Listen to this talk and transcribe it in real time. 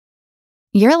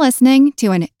You're listening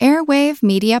to an Airwave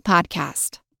Media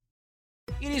Podcast.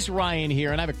 It is Ryan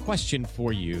here, and I have a question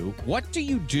for you. What do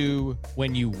you do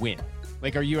when you win?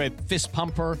 Like, are you a fist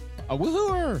pumper, a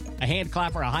woohooer, a hand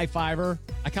clapper, a high fiver?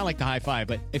 I kind of like the high five,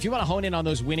 but if you want to hone in on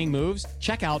those winning moves,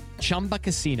 check out Chumba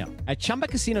Casino. At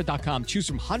ChumbaCasino.com, choose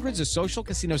from hundreds of social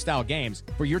casino-style games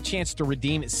for your chance to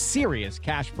redeem serious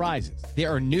cash prizes.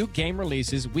 There are new game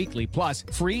releases weekly, plus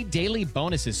free daily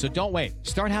bonuses, so don't wait.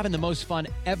 Start having the most fun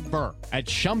ever at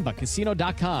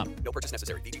ChumbaCasino.com. No purchase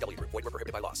necessary. VGW. Void where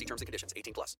prohibited by law. See terms and conditions.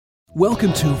 18+.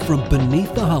 Welcome to From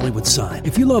Beneath the Hollywood Sign.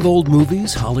 If you love old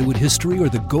movies, Hollywood history, or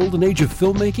the golden age of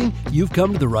filmmaking, you've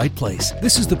come to the right place.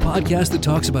 This is the podcast that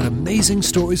talks about amazing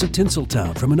stories of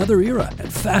Tinseltown from another era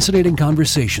and fascinating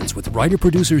conversations with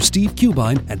writer-producer Steve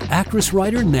Cubine and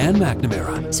actress-writer Nan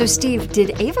McNamara. So, Steve,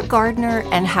 did Ava Gardner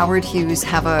and Howard Hughes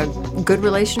have a good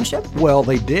relationship? Well,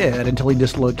 they did until he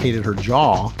dislocated her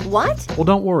jaw. What? Well,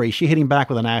 don't worry. She hit him back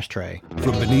with an ashtray.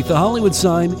 From Beneath the Hollywood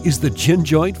Sign is the gin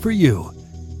joint for you.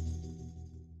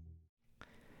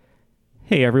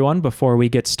 Hey everyone, before we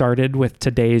get started with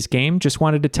today's game, just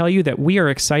wanted to tell you that we are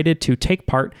excited to take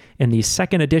part in the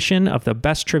second edition of the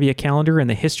best trivia calendar in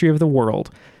the history of the world.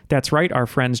 That's right, our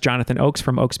friends Jonathan Oakes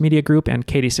from Oakes Media Group and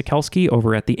Katie Sikelski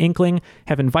over at The Inkling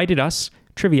have invited us,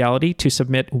 Triviality, to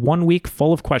submit 1 week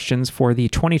full of questions for the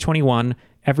 2021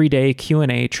 Everyday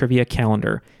Q&A Trivia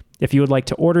Calendar. If you would like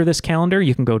to order this calendar,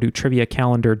 you can go to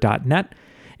triviacalendar.net,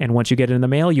 and once you get it in the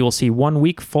mail, you will see 1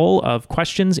 week full of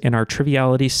questions in our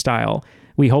Triviality style.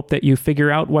 We hope that you figure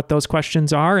out what those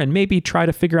questions are and maybe try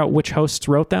to figure out which hosts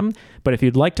wrote them. But if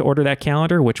you'd like to order that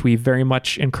calendar, which we very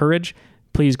much encourage,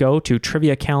 please go to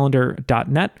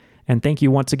triviacalendar.net. And thank you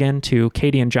once again to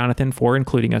Katie and Jonathan for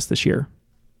including us this year.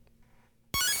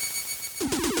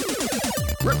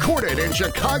 Recorded in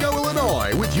Chicago,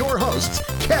 Illinois, with your hosts,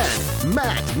 Ken,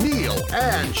 Matt, Neil,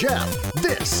 and Jeff.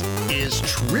 This is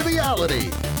Triviality.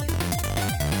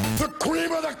 The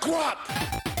cream of the crop!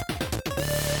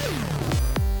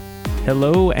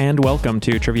 Hello and welcome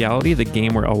to Triviality, the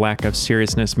game where a lack of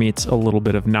seriousness meets a little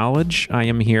bit of knowledge. I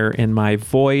am here in my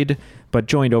void, but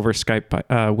joined over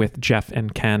Skype with Jeff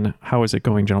and Ken. How is it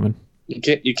going, gentlemen?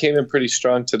 You came in pretty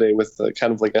strong today with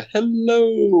kind of like a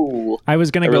hello. I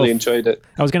really enjoyed it.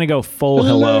 I was going to go full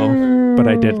hello, but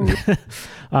I didn't.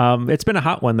 It's been a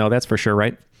hot one, though, that's for sure,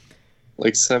 right?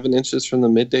 Like 7 inches from the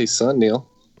midday sun, Neil.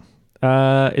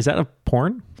 Is that a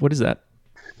porn? What is that?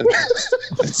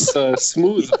 It's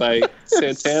Smooth by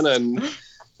Santana and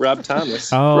Rob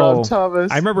Thomas. Oh, Rob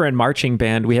Thomas. I remember in marching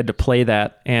band, we had to play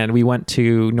that, and we went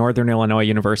to Northern Illinois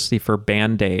University for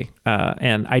band day.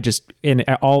 And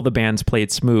all the bands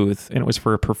played Smooth, and it was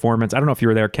for a performance. I don't know if you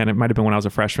were there, Ken. It might have been when I was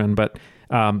a freshman, but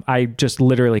I just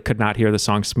literally could not hear the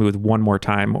song Smooth one more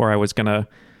time, or I was going to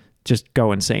just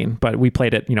go insane. But we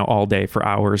played it, all day for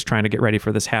hours trying to get ready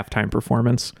for this halftime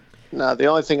performance. No, the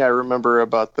only thing I remember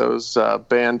about those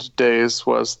band days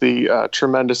was the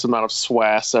tremendous amount of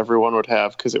swass everyone would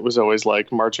have, because it was always like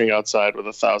marching outside with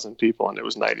 1,000 people and it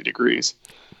was 90 degrees.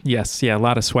 Yes, yeah, a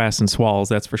lot of swass and swalls,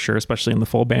 that's for sure, especially in the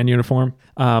full band uniform.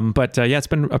 But it's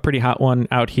been a pretty hot one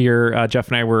out here. Jeff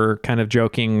and I were kind of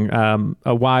joking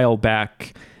a while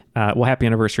back. Happy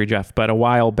anniversary, Jeff. But a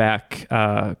while back,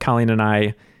 Colleen and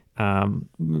I don't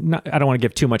want to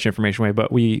give too much information away, but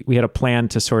we had a plan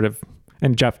to sort of,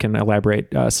 and Jeff can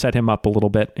elaborate, set him up a little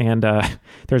bit. And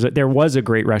there was a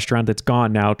great restaurant that's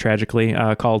gone now, tragically,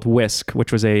 called Whisk,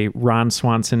 which was a Ron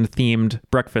Swanson themed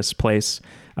breakfast place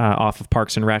off of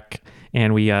Parks and Rec.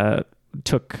 And we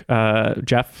took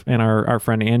Jeff and our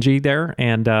friend Angie there,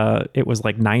 and it was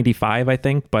like 95, I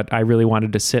think, but I really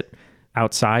wanted to sit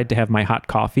outside to have my hot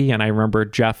coffee. And I remember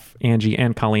Jeff, Angie,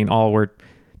 and Colleen all were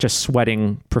just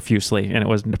sweating profusely, and it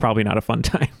was probably not a fun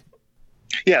time.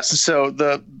 Yes,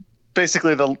 so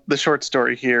basically the short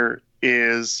story here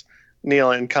is Neil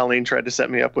and Colleen tried to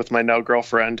set me up with my now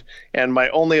girlfriend, and my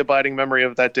only abiding memory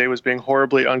of that day was being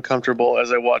horribly uncomfortable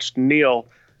as I watched Neil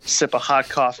sip a hot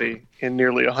coffee in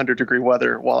nearly 100-degree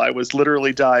weather while I was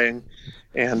literally dying.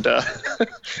 And it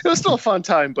was still a fun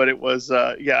time, but it was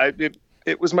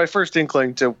it was my first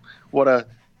inkling to what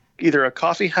either a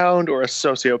coffee hound or a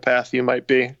sociopath you might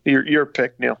be. Your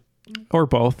pick, Neil. Or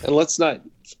both. And let's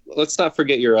not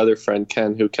forget your other friend,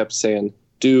 Ken, who kept saying,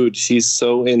 dude, she's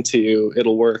so into you,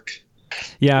 it'll work.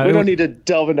 Yeah, we don't need to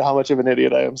delve into how much of an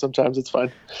idiot I am. Sometimes it's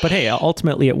fine. But hey,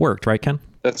 ultimately it worked, right, Ken?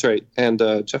 That's right. And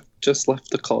Jeff, just left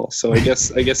the call, so I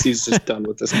guess he's just done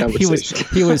with this conversation.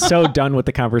 He was so done with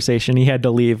the conversation, he had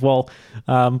to leave. Well,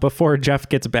 before Jeff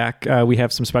gets back, we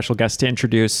have some special guests to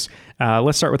introduce.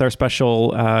 Let's start with our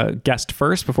special guest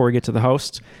first before we get to the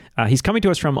host. He's coming to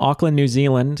us from Auckland, New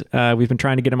Zealand. We've been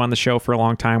trying to get him on the show for a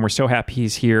long time. We're so happy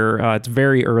he's here. It's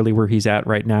very early where he's at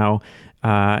right now.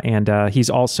 And he's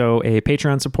also a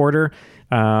Patreon supporter.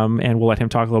 And we'll let him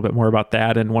talk a little bit more about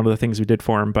that and one of the things we did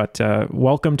for him. But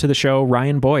welcome to the show,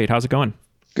 Ryan Boyd. How's it going?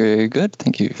 Very good.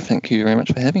 Thank you. Thank you very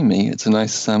much for having me. It's a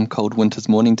nice cold winter's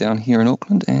morning down here in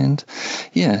Auckland. And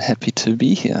yeah, happy to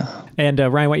be here. And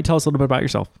Ryan, why don't you tell us a little bit about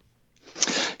yourself?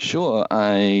 Sure.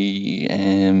 I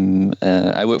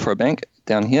work for a bank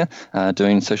down here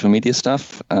doing social media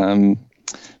stuff.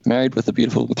 Married with a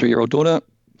beautiful 3-year-old daughter.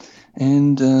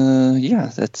 And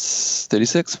that's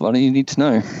 36. What do you need to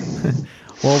know?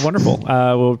 Well, wonderful.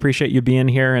 We'll appreciate you being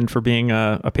here and for being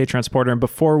a Patreon supporter. And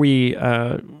before we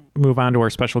move on to our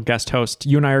special guest host,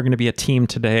 you and I are going to be a team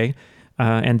today.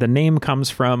 And the name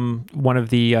comes from one of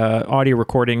the audio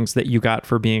recordings that you got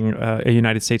for being a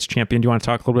United States champion. Do you want to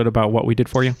talk a little bit about what we did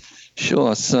for you?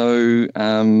 Sure. So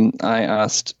I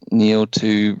asked Neil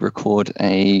to record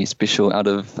a special a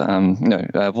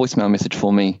voicemail message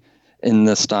for me in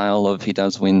the style of he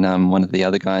does when one of the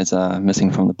other guys are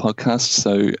missing from the podcast.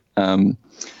 So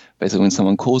basically when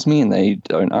someone calls me and they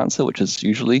don't answer, which is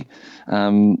usually,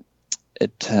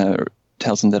 it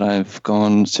tells them that I've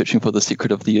gone searching for the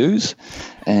secret of the ooze,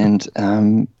 and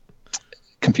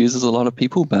confuses a lot of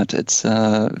people, but it's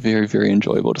very, very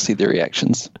enjoyable to see their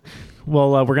reactions.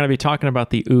 Well, we're going to be talking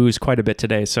about the ooze quite a bit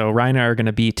today. So Ryan and I are going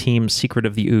to be Team Secret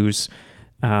of the Ooze.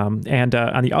 And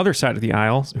on the other side of the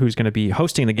aisle, who's going to be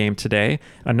hosting the game today,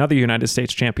 another United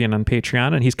States champion on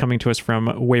Patreon, and he's coming to us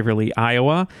from Waverly,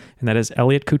 Iowa, and that is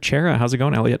Elliot Kuchera. How's it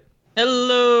going, Elliot?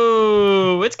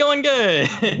 Hello! It's going good.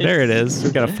 There it is.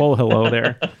 We've got a full hello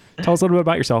there. Tell us a little bit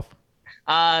about yourself.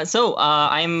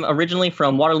 I'm originally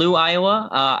from Waterloo, Iowa.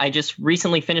 I just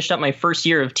recently finished up my first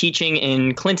year of teaching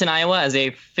in Clinton, Iowa as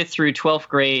a 5th through 12th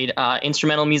grade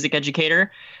instrumental music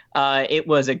educator. It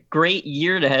was a great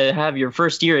year to have your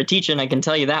first year of teaching, I can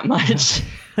tell you that much.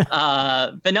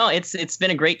 But no, it's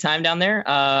been a great time down there.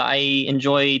 I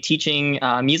enjoy teaching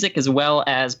music as well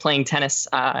as playing tennis.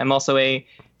 I'm also a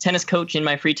tennis coach in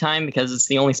my free time because it's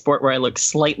the only sport where I look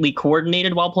slightly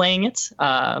coordinated while playing it.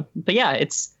 But yeah,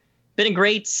 it's been a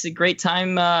great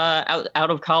time out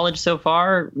of college so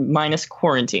far, minus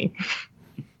quarantine.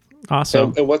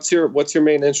 Awesome. And what's your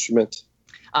main instrument?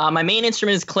 My main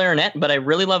instrument is clarinet, but I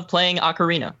really love playing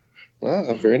ocarina.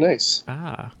 Ah, very nice.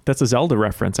 That's a Zelda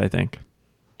reference, I think.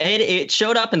 It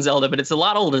showed up in Zelda, but it's a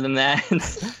lot older than that.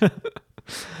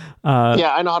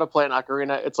 Yeah, I know how to play an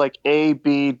ocarina. It's like A,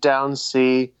 B, down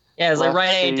C. Yeah, it's like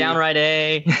right A, down right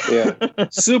A. Yeah,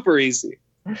 super easy.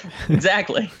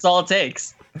 Exactly. That's all it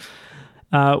takes.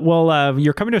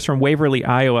 You're coming to us from Waverly,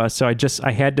 Iowa, so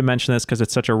I had to mention this because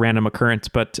it's such a random occurrence,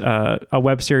 but a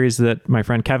web series that my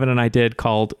friend Kevin and I did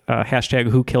called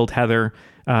 #WhoKilledHeather.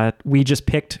 We just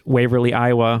picked Waverly,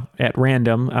 Iowa at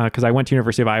random because I went to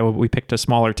University of Iowa, but we picked a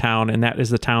smaller town, and that is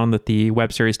the town that the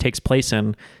web series takes place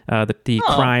in, the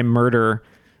crime murder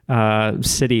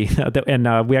city.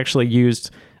 And we actually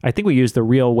used the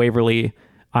real Waverly,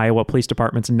 Iowa Police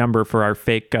Department's number for our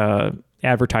fake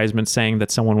advertisement saying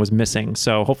that someone was missing.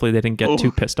 So hopefully they didn't get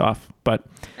too pissed off. But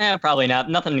probably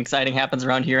not. Nothing exciting happens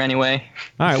around here anyway.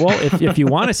 All right. Well, if you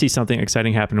want to see something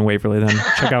exciting happen in Waverly, then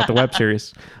check out the web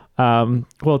series.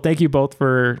 Well, thank you both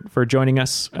for joining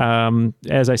us.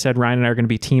 As I said, Ryan and I are going to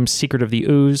be Team Secret of the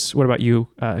Ooze. What about you,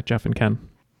 Jeff and Ken?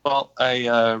 Well,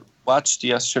 I watched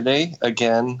yesterday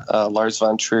again Lars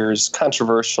von Trier's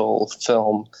controversial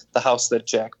film, The House That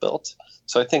Jack Built.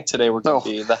 So I think today we're going to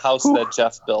be The House That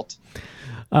Jeff Built.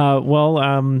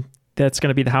 That's going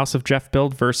to be The House of Jeff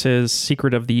Built versus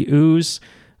Secret of the Ooze.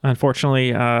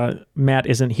 Unfortunately, Matt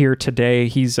isn't here today.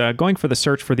 He's going for the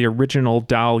search for the original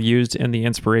doll used in the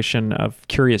inspiration of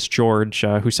Curious George,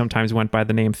 who sometimes went by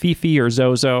the name Fifi or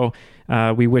Zozo.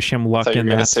 We wish him luck in that. You're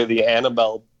going to say the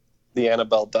Annabelle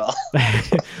doll.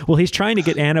 Well, he's trying to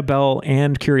get Annabelle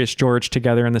and Curious George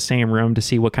together in the same room to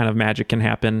see what kind of magic can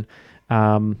happen.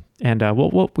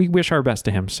 We wish our best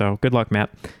to him. So good luck, Matt.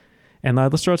 And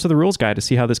let's throw it to the rules guy to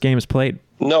see how this game is played.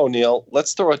 No, Neil.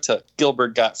 Let's throw it to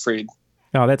Gilbert Gottfried.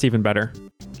 Oh, that's even better.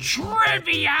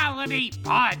 Triviality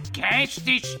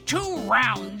Podcast is 2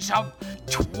 rounds of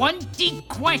 20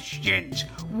 questions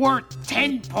worth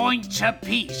 10 points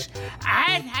apiece.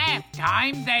 At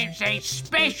halftime, there's a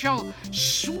special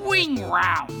swing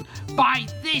round by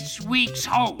this week's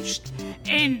host.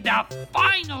 In the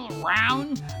final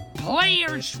round,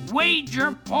 players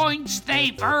wager points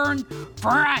they've earned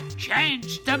for a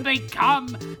chance to become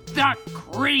the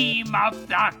cream of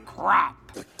the crop.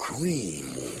 The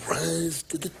cream will rise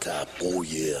to the top, oh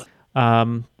yeah.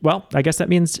 Well, I guess that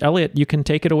means, Elliot, you can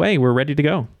take it away. We're ready to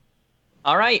go.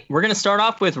 All right, we're going to start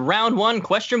off with round one,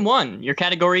 question one. Your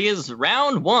category is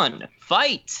round one,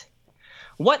 fight.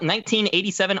 What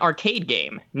 1987 arcade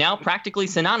game, now practically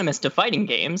synonymous to fighting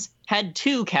games, had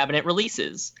 2 cabinet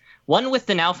releases? One with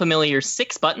the now familiar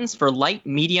 6 buttons for light,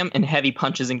 medium, and heavy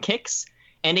punches and kicks,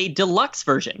 and a deluxe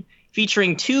version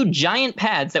featuring 2 giant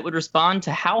pads that would respond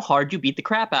to how hard you beat the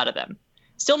crap out of them.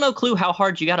 Still no clue how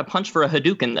hard you got to punch for a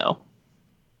Hadouken, though.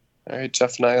 All right,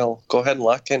 Jeff and I'll go ahead and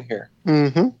lock in here.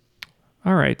 Mm-hmm.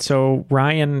 All right, so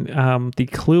Ryan, the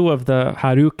clue of the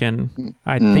Hadouken,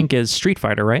 I think, is Street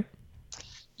Fighter, right?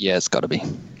 Yeah, it's got to be.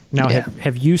 Now,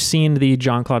 have you seen the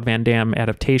Jean-Claude Van Damme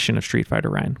adaptation of Street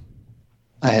Fighter, Ryan?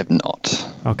 I have not.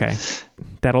 Okay.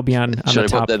 That'll be on Should the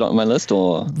top. I put that on my list,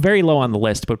 or? Very low on the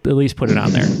list, but at least put it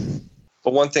on there.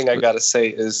 But one thing I got to say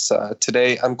is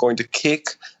today I'm going to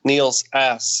kick Neil's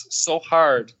ass so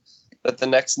hard that the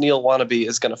next Neil wannabe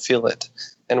is going to feel it.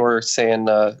 And we're saying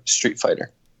Street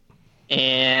Fighter.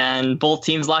 And both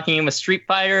teams locking in with Street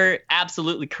Fighter.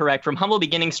 Absolutely correct. From humble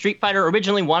beginnings, Street Fighter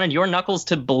originally wanted your knuckles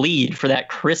to bleed for that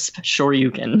crisp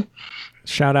Shoryuken.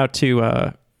 Shout out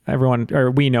to everyone,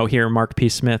 or we know here, Mark P.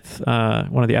 Smith,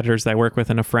 one of the editors that I work with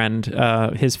and a friend.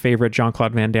 His favorite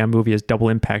Jean-Claude Van Damme movie is Double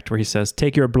Impact, where he says,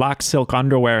 "Take your black silk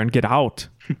underwear and get out."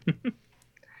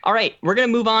 All right, we're going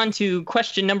to move on to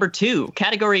question number 2.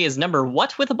 Category is number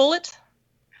what with a bullet?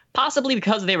 Possibly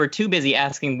because they were too busy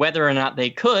asking whether or not they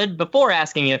could before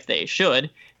asking if they should,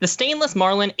 the stainless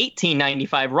Marlin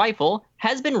 1895 rifle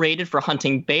has been rated for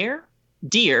hunting bear,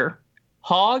 deer,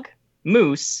 hog,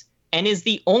 moose, and is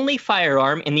the only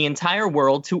firearm in the entire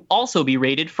world to also be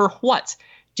rated for what,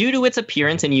 due to its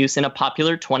appearance and use in a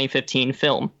popular 2015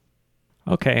 film.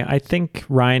 Okay, I think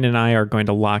Ryan and I are going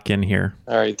to lock in here.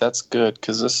 All right, that's good,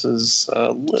 because this is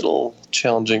a little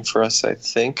challenging for us, I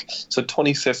think. So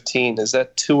 2015, is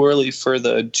that too early for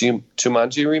the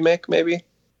Jumanji remake, maybe?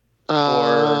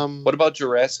 Or what about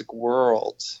Jurassic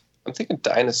World? I'm thinking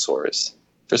dinosaurs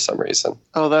for some reason.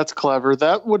 Oh, that's clever.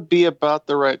 That would be about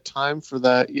the right time for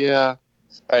that, yeah.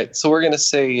 All right, so we're going to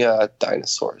say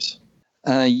dinosaurs.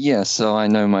 Yeah, so I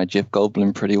know my Jeff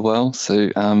Goldblum pretty well, so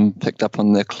picked up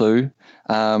on the clue.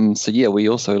 So yeah, we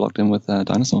also locked in with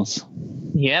dinosaurs.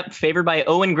 Yep, favored by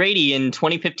Owen Grady in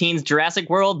 2015's Jurassic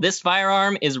World, this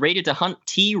firearm is rated to hunt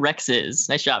T-Rexes.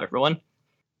 Nice job, everyone.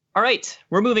 All right,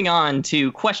 we're moving on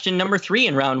to question number 3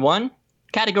 in round 1.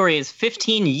 Category is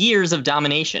 15 Years of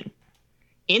Domination.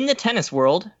 In the tennis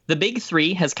world, the Big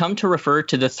Three has come to refer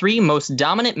to the 3 most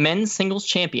dominant men's singles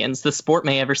champions the sport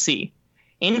may ever see.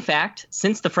 In fact,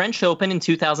 since the French Open in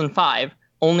 2005,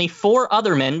 only 4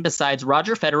 other men besides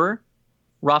Roger Federer,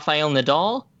 Rafael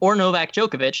Nadal, or Novak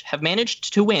Djokovic have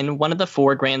managed to win one of the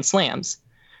 4 Grand Slams.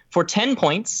 For 10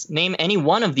 points, name any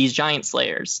one of these giant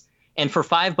slayers. And for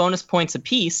 5 bonus points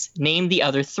apiece, name the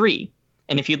other 3.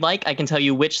 And if you'd like, I can tell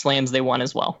you which slams they won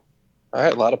as well. All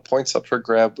right, a lot of points up for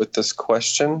grab with this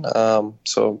question.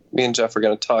 So me and Jeff are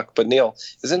going to talk. But Neil,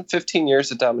 isn't 15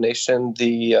 Years of Domination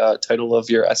the title of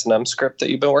your S&M script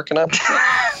that you've been working on?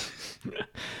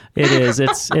 It is.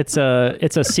 It's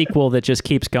a sequel that just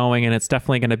keeps going, and it's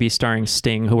definitely going to be starring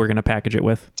Sting, who we're going to package it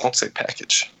with. Don't say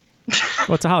package.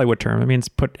 Well, it's a Hollywood term. It means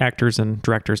put actors and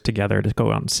directors together to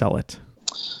go out and sell it.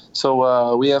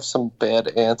 So we have some bad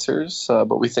answers,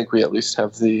 but we think we at least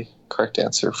have the correct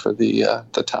answer for the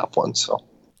top one. So,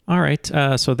 all right.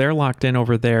 So they're locked in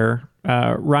over there.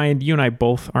 Ryan, you and I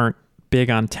both aren't big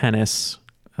on tennis.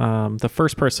 The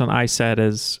first person I said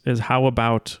is how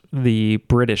about the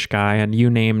British guy, and you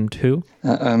named who?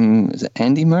 Is it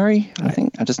Andy Murray? I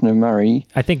think I just know Murray.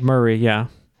 I think Murray, yeah.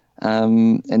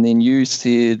 And then you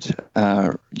said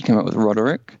you came up with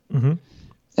Roderick. Mm-hmm.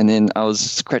 And then I was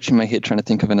scratching my head trying to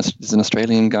think of an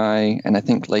Australian guy, and I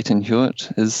think Leighton Hewitt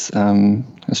is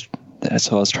that's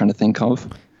who I was trying to think of.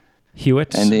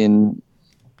 Hewitt. And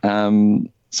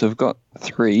then so we've got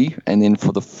 3, and then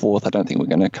for the 4th, I don't think we're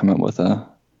going to come up with a.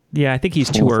 Yeah, I think he's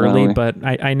too early, but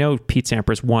I know Pete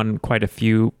Sampras won quite a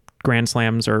few Grand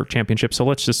Slams or championships, so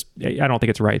let's just, I don't think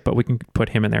it's right, but we can put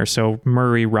him in there. So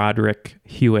Murray, Roderick,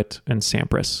 Hewitt, and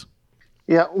Sampras.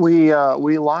 Yeah,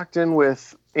 we locked in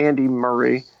with Andy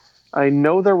Murray. I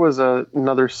know there was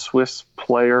another Swiss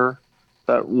player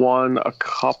that won a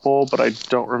couple, but I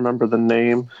don't remember the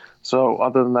name. So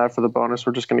other than that, for the bonus,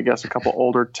 we're just going to guess a couple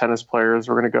older tennis players.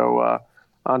 We're going to go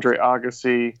Andre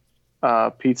Agassi,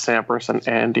 Pete Sampras, and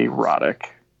Andy Roddick.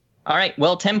 All right.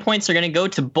 Well, 10 points are going to go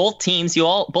to both teams. You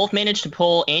all both managed to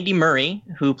pull Andy Murray,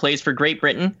 who plays for Great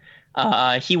Britain.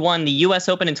 He won the U.S.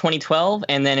 Open in 2012,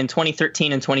 and then in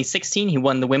 2013 and 2016, he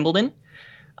won the Wimbledon.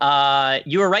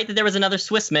 You were right that there was another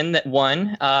Swissman that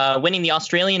won, winning the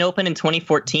Australian Open in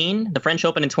 2014, the French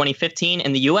Open in 2015,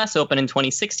 and the U.S. Open in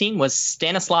 2016 was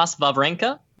Stanislas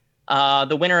Wawrinka.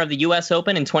 The winner of the U.S.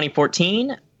 Open in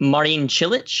 2014, Marin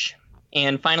Cilic.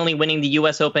 And finally winning the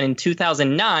U.S. Open in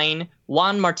 2009,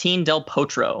 Juan Martín del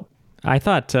Potro. I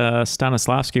thought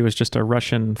Stanislavski was just a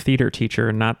Russian theater teacher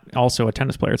and not also a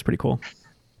tennis player. It's pretty cool.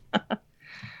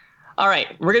 All right,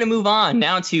 we're going to move on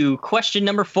now to question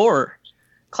number 4.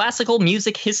 Classical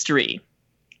music history.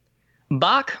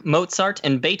 Bach, Mozart,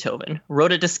 and Beethoven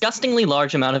wrote a disgustingly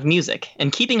large amount of music,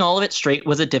 and keeping all of it straight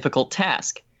was a difficult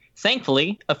task.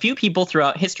 Thankfully, a few people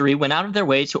throughout history went out of their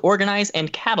way to organize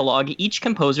and catalog each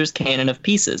composer's canon of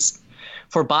pieces.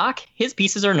 For Bach, his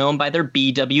pieces are known by their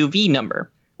BWV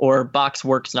number, or Bach's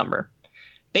Works number.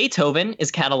 Beethoven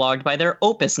is cataloged by their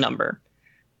opus number.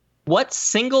 What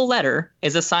single letter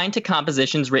is assigned to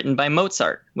compositions written by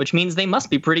Mozart, which means they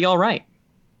must be pretty all right?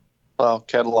 Well,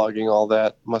 cataloging all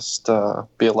that must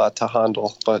be a lot to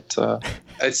handle, but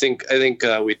I think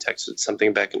we texted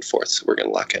something back and forth, so we're going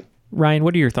to lock in. Ryan,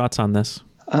 what are your thoughts on this?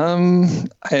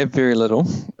 I have very little.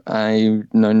 I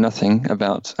know nothing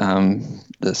about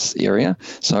this area,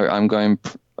 so I'm going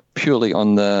purely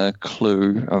on the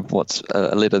clue of what's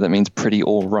a letter that means pretty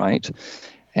all right.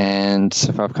 And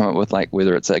if I've come up with like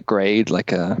whether it's a grade,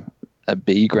 like a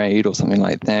B grade or something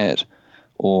like that,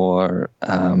 or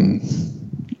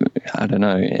I don't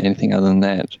know, anything other than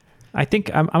that. I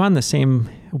think I'm on the same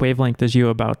wavelength as you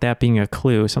about that being a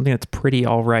clue, something that's pretty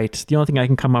all right. The only thing I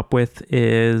can come up with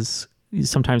is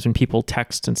sometimes when people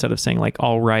text, instead of saying like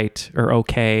all right or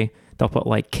okay, they'll put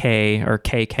like K or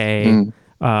KK.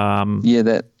 Yeah,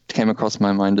 that came across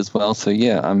my mind as well. So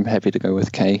yeah, I'm happy to go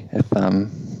with K if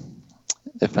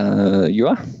you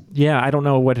are. Yeah, I don't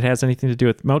know what it has anything to do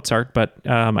with Mozart, but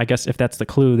I guess if that's the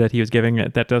clue that he was giving,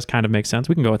 that does kind of make sense.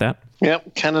 We can go with that.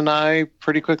 Yep, Ken and I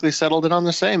pretty quickly settled it on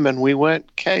the same, and we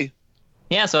went K.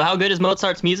 Yeah, so how good is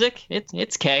Mozart's music?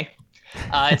 It's K.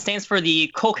 It stands for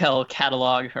the Köchel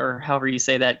catalog, or however you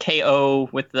say that, K-O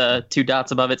with the 2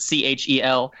 dots above it,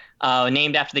 C-H-E-L,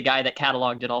 named after the guy that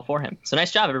cataloged it all for him. So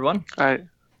nice job, everyone. I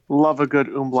love a good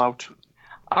umlaut.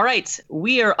 All right,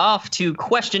 we are off to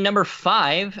question number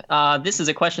 5. This is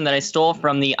a question that I stole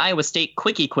from the Iowa State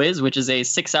Quickie Quiz, which is a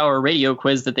 6-hour radio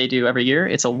quiz that they do every year.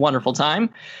 It's a wonderful time.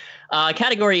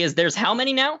 Category is there's how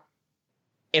many now?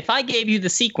 If I gave you the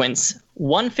sequence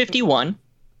 151,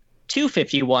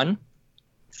 251,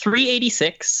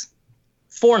 386,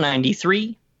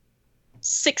 493,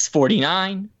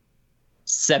 649,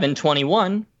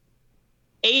 721,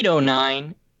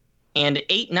 809, and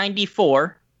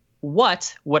 894,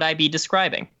 what would I be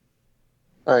describing?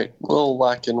 All right, we'll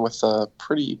lock in with a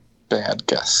pretty bad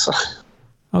guess.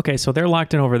 Okay, so they're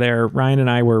locked in over there. Ryan and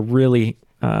I were really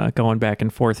going back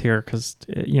and forth here because,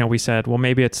 we said, well,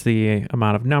 maybe it's the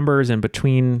amount of numbers in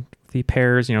between the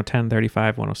pairs, 10,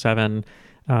 35, 107.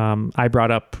 I brought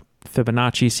up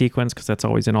Fibonacci sequence because that's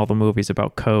always in all the movies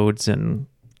about codes and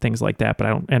things like that.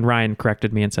 But and Ryan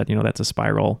corrected me and said, that's a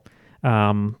spiral.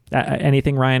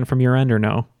 Anything, Ryan, from your end or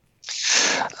no?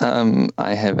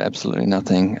 I have absolutely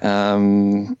nothing.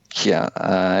 I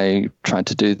tried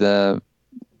to do the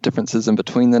differences in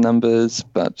between the numbers,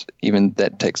 but even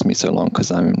that takes me so long because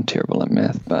I'm terrible at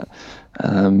math. But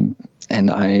and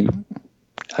I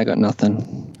got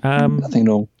nothing. Nothing at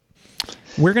all.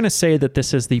 We're going to say that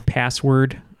this is the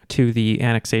password to the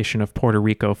annexation of Puerto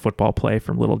Rico football play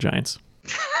from Little Giants.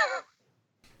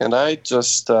 And I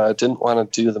just didn't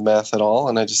want to do the math at all.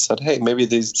 And I just said, hey, maybe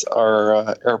these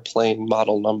are airplane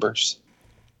model numbers.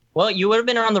 Well, you would have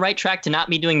been on the right track to not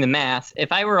be doing the math.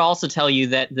 If I were to also tell you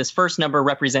that this first number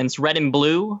represents red and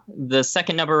blue, the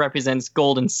second number represents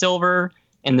gold and silver,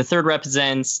 and the third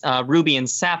represents ruby and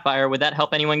sapphire, would that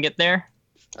help anyone get there?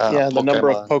 The number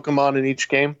of Pokemon in each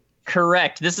game.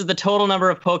 Correct. This is the total number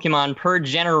of Pokemon per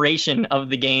generation of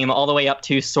the game, all the way up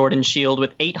to Sword and Shield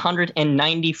with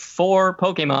 894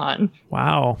 Pokemon.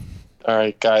 Wow. All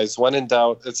right, guys. When in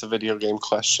doubt, it's a video game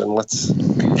question. Let's.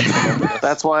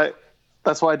 That's why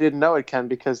I didn't know it, Ken,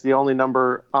 because the only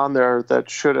number on there that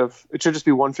it should just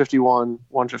be 151,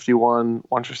 151,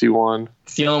 151.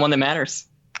 It's the only one that matters.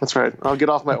 That's right. I'll get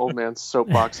off my old man's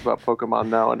soapbox about Pokemon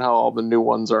now and how all the new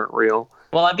ones aren't real.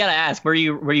 Well, I've got to ask, were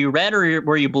you red or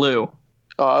were you blue?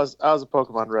 Oh, I was a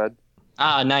Pokemon red.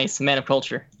 Ah, nice. Man of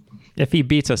culture. If he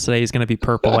beats us today, he's going to be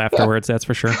purple afterwards, that's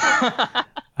for sure.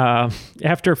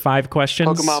 After 5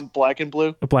 questions... Pokemon Black and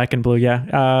Blue? Black and Blue,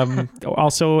 yeah.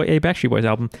 Also a Backstreet Boys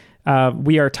album.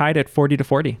 We are tied at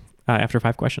 40-40 after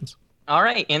 5 questions. All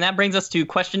right, and that brings us to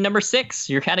question number 6.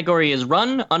 Your category is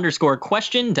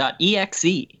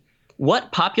run_question.exe.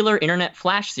 What popular internet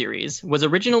flash series was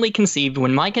originally conceived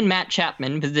when Mike and Matt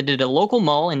Chapman visited a local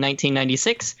mall in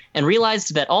 1996 and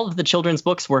realized that all of the children's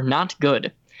books were not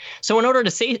good? So in order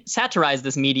to satirize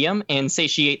this medium and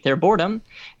satiate their boredom,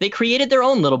 they created their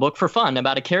own little book for fun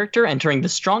about a character entering the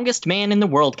strongest man in the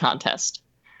world contest.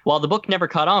 While the book never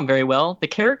caught on very well, the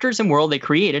characters and world they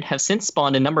created have since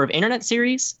spawned a number of internet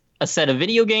series, a set of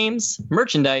video games,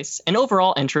 merchandise, and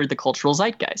overall entered the cultural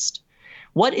zeitgeist.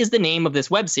 What is the name of this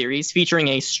web series featuring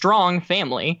a strong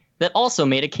family that also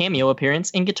made a cameo appearance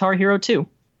in Guitar Hero 2?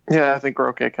 Yeah, I think we're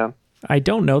okay, Ken. I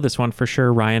don't know this one for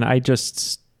sure, Ryan. I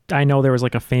know there was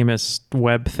like a famous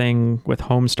web thing with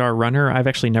Homestar Runner. I've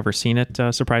actually never seen it,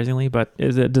 surprisingly, but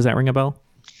does that ring a bell?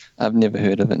 I've never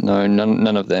heard of it. No,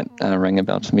 none of that rang a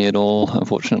bell to me at all,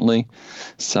 unfortunately.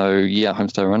 So yeah,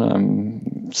 Homestar Runner.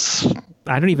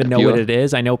 I don't even know what it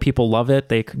is. I know people love it.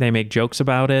 They make jokes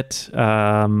about it.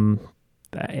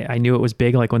 I knew it was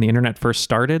big like when the internet first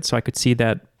started, so I could see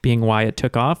that being why it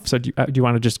took off. So do you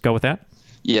want to just go with that?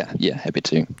 Yeah, happy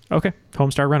to. Okay,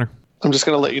 Homestar Runner. I'm just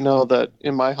going to let you know that,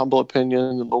 in my humble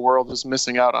opinion, the world is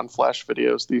missing out on Flash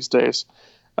videos these days.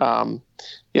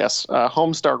 Yes,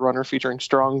 Homestar Runner featuring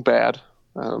Strong Bad.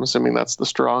 I'm assuming that's the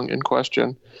strong in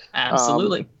question.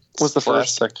 Absolutely. Was the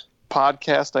first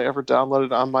podcast I ever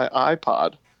downloaded on my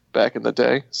iPod back in the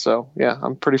day. So, yeah,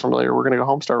 I'm pretty familiar. We're going to go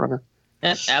Homestar Runner.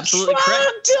 Absolutely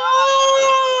correct.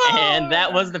 And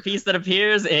that was the piece that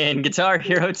appears in Guitar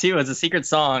Hero 2 as a secret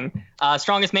song.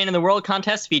 Strongest Man in the World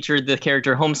contest featured the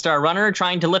character Homestar Runner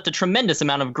trying to lift a tremendous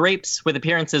amount of grapes with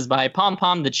appearances by Pom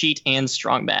Pom, the Cheat, and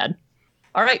Strong Bad.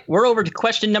 All right, we're over to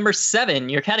question number 7.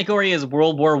 Your category is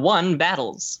World War I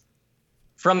battles.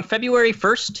 From February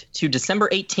 1st to December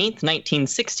 18th,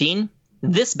 1916,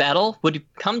 this battle would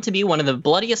come to be one of the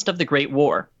bloodiest of the Great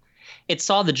War. It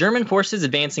saw the German forces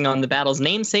advancing on the battle's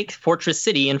namesake fortress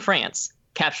city in France,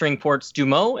 capturing Forts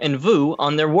Dumeau and Vaux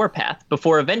on their warpath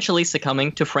before eventually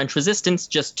succumbing to French resistance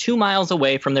just 2 miles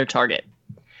away from their target.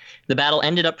 The battle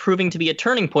ended up proving to be a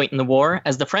turning point in the war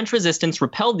as the French resistance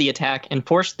repelled the attack and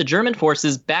forced the German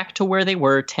forces back to where they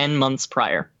were 10 months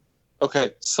prior.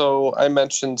 Okay, so I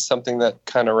mentioned something that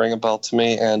kind of rang a bell to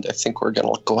me, and I think we're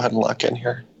going to go ahead and lock in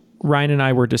here. Ryan and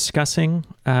I were discussing.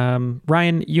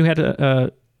 Ryan, you had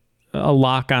a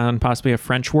lock on possibly a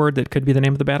French word that could be the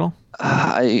name of the battle?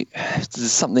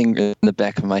 There's something in the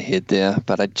back of my head there,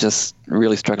 but I just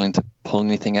really struggling to pull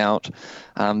anything out.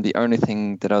 The only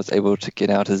thing that I was able to get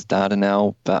out is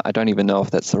Dardanelles, but I don't even know if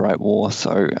that's the right war.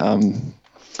 So,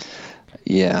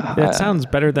 yeah. That sounds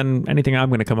better than anything I'm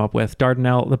going to come up with.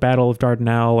 Dardanelles, the Battle of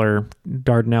Dardanelles, or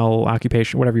Dardanelles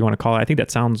occupation, whatever you want to call it. I think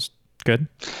that sounds good.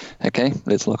 Okay,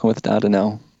 let's look with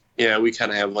Dardanelles. Yeah, we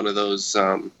kind of have one of those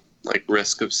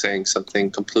risk of saying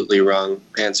something completely wrong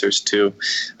answers too.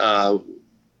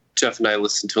 Jeff and I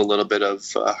listened to a little bit of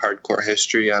hardcore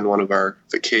history on one of our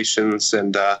vacations,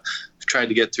 and tried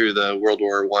to get through the World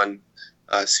War I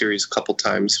series a couple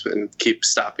times and keep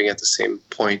stopping at the same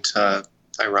point,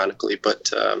 ironically.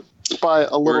 But by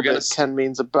a little bit, Ken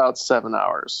means about 7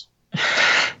 hours.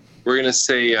 We're going to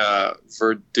say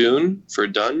Verdun.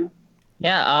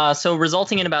 Yeah, so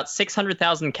resulting in about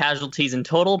 600,000 casualties in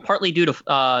total, partly due to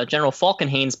General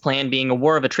Falkenhayn's plan being a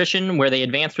war of attrition where they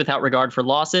advanced without regard for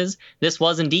losses. This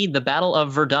was indeed the Battle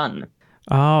of Verdun.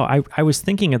 Oh, I was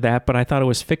thinking of that, but I thought it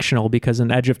was fictional because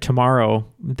in Edge of Tomorrow,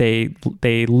 they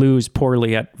lose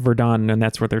poorly at Verdun, and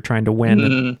that's where they're trying to win.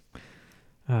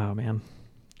 Mm-hmm. Oh, man.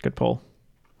 Good pull.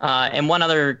 And one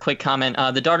other quick comment.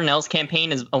 The Dardanelles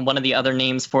campaign is one of the other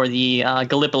names for the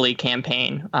Gallipoli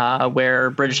campaign, where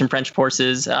British and French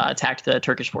forces attacked the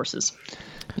Turkish forces.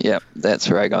 Yeah, that's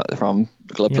where I got it from.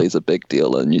 Gallipoli is a big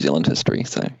deal in New Zealand history,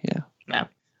 so yeah.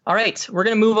 All right, we're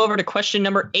going to move over to question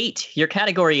number 8. Your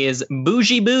category is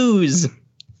Bougie Booze.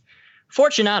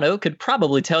 Fortunato could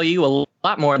probably tell you a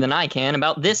lot more than I can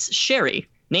about this sherry,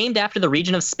 named after the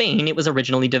region of Spain it was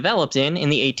originally developed in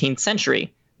the 18th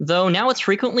century. Though now it's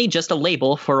frequently just a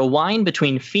label for a wine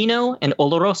between Fino and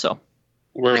Oloroso.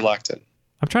 We're locked in.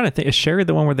 I'm trying to think. Is sherry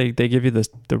the one where they give you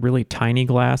the really tiny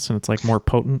glass and it's like more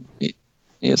potent? Yeah,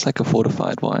 it's like a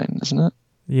fortified wine, isn't it?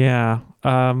 Yeah.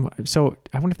 So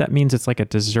I wonder if that means it's like a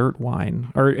dessert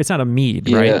wine. Or it's not a mead,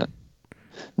 right?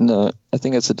 No, I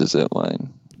think it's a dessert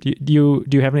wine. Do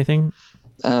you have anything?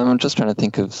 I'm just trying to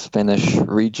think of Spanish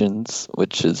regions,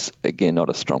 which is, again,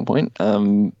 not a strong point.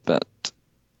 But...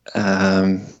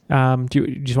 do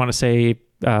you just want to say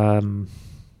I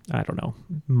don't know,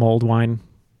 mulled wine?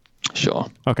 Sure.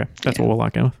 Okay, that's what we'll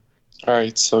lock in with. All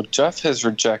right, so Jeff has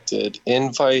rejected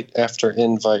invite after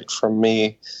invite from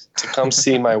me to come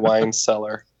see my wine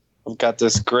cellar. I've got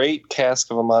this great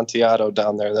cask of Amontillado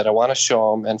down there that I want to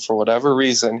show him, and for whatever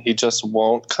reason, he just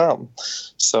won't come.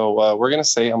 So we're going to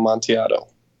say Amontillado.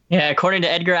 Yeah, according to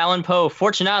Edgar Allan Poe,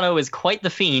 Fortunato is quite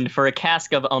the fiend for a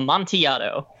cask of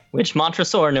Amontillado, which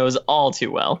Montresor knows all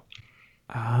too well.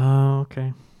 Oh,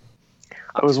 okay.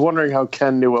 I was wondering how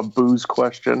Ken knew a booze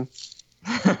question.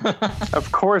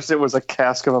 Of course it was a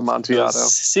cask of Amontillado. It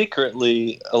was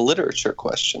secretly a literature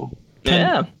question.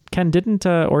 Ken, didn't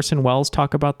Orson Welles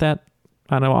talk about that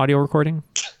on an audio recording?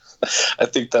 I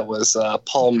think that was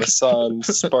Paul Masson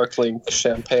sparkling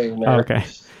champagne. Oh, okay.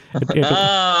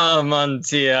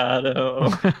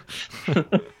 Amontillado.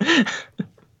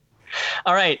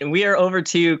 All right, we are over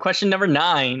to question number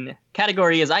 9.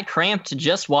 Category is I cramped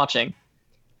just watching.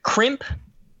 Crimp,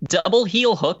 double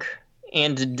heel hook,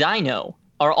 and dino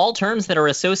are all terms that are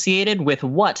associated with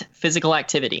what physical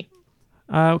activity?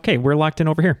 Okay, we're locked in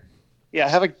over here. Yeah, I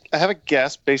have a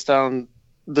guess based on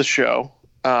the show.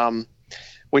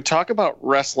 We talk about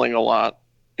wrestling a lot,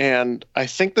 and I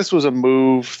think this was a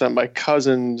move that my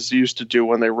cousins used to do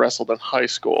when they wrestled in high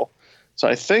school. So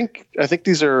I think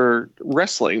these are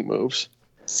wrestling moves.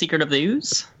 Secret of the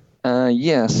Ooze?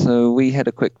 Yeah, so we had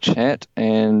a quick chat,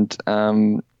 and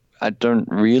I don't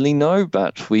really know,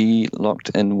 but we locked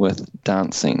in with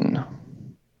dancing.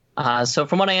 So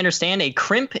from what I understand, a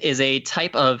crimp is a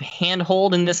type of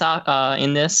handhold in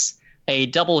this. A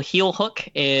double heel hook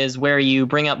is where you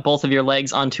bring up both of your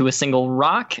legs onto a single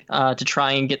rock to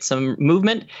try and get some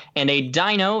movement. And a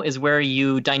dino is where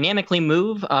you dynamically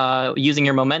move using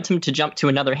your momentum to jump to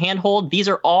another handhold. These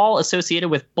are all associated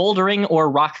with bouldering or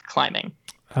rock climbing.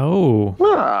 Oh.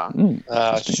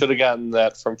 Should have gotten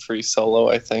that from Free Solo,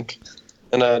 I think.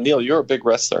 And Neil, you're a big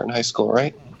wrestler in high school,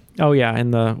 right? Oh, yeah.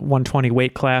 In the 120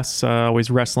 weight class, always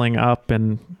wrestling up.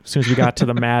 And as soon as we got to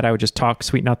the mat, I would just talk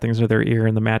sweet nothings to their ear,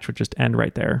 and the match would just end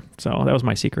right there. So that was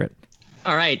my secret.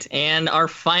 All right. And our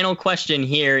final question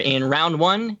here in round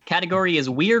 1, category is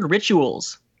weird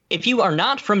rituals. If you are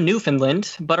not from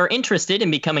Newfoundland, but are interested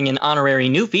in becoming an honorary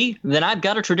Newfie, then I've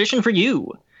got a tradition for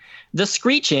you. The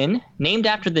Screech-In, named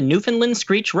after the Newfoundland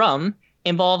Screech rum,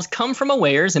 involves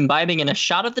come-from-awares imbibing in a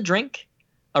shot of the drink,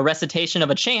 a recitation of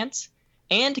a chant,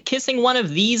 and kissing one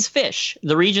of these fish,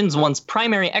 the region's once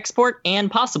primary export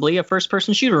and possibly a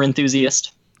first-person shooter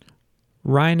enthusiast.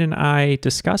 Ryan and I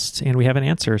discussed, and we have an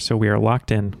answer, so we are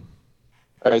locked in.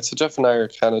 All right, so Jeff and I are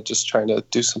kind of just trying to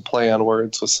do some play on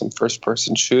words with some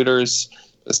first-person shooters.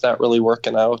 It's not really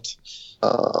working out.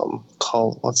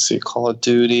 Call of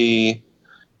Duty,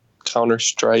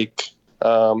 Counter-Strike.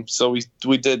 So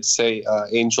we did say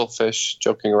angelfish,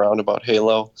 joking around about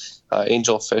Halo.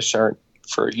 Angelfish aren't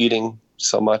for eating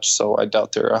so much, so I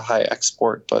doubt they're a high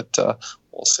export, but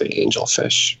we'll say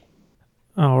angelfish.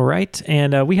 All right,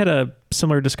 and we had a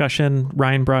similar discussion.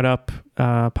 Ryan brought up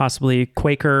possibly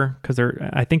Quaker, because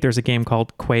I think there's a game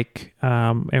called Quake,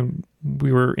 and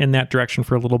we were in that direction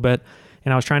for a little bit,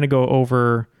 and I was trying to go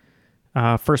over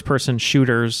first-person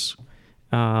shooters,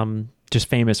 just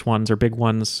famous ones or big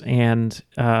ones, and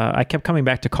I kept coming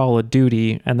back to Call of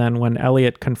Duty, and then when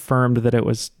Elliot confirmed that it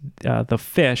was the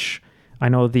fish, I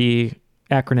know the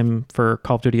acronym for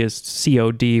Call of Duty is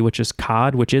COD, which is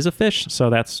COD, which is a fish, so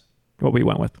that's what we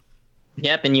went with.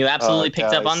 Yep, and you absolutely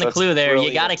picked up on the clue there.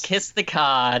 Brilliant. You gotta kiss the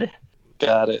cod.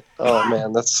 Got it. Oh,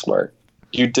 man, that's smart.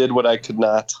 You did what I could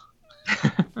not.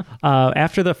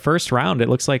 After the first round, it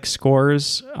looks like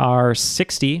scores are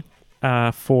 60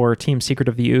 for Team Secret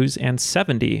of the Ooze and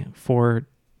 70 for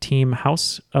Team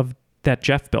House of that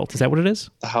Jeff built. Is that what it is?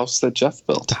 The house that Jeff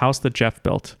built. The house that Jeff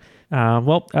built.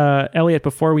 Elliot,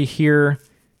 before we hear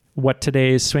what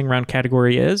today's swing round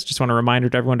category is, just want a reminder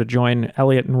to everyone to join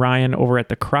Elliot and Ryan over at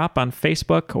The Crop on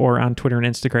Facebook or on Twitter and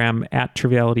Instagram at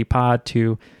TrivialityPod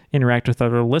to interact with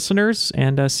other listeners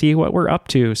and see what we're up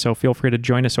to. So feel free to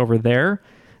join us over there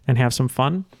and have some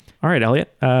fun. All right,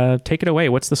 Elliot, take it away.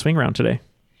 What's the swing round today?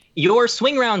 Your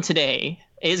swing round today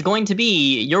is going to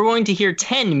be, you're going to hear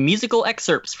 10 musical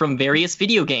excerpts from various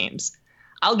video games.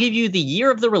 I'll give you the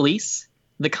year of the release,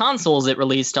 the consoles it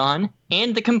released on,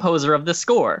 and the composer of the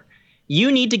score.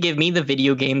 You need to give me the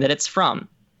video game that it's from.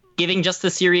 Giving just the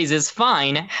series is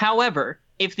fine. However,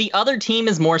 if the other team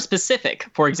is more specific,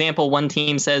 for example, one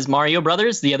team says Mario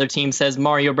Brothers, the other team says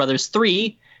Mario Brothers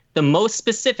 3, the most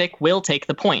specific will take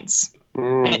the points.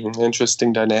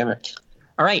 Interesting dynamic.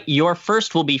 All right, your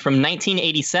first will be from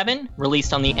 1987,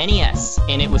 released on the NES,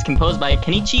 and it was composed by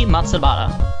Kenichi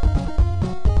Matsubara.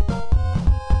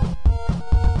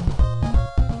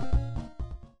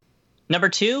 Number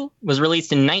 2 was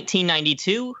released in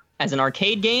 1992 as an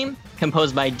arcade game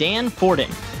composed by Dan Forden.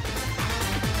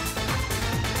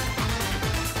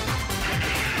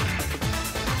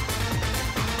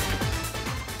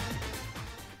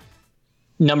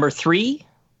 Number 3,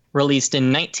 released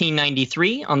in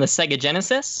 1993 on the Sega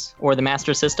Genesis, or the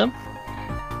Master System,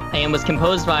 and was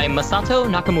composed by Masato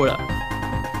Nakamura.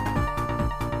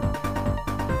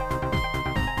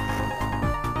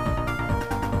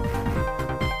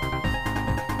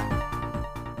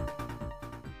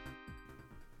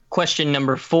 Question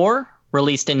number 4,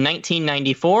 released in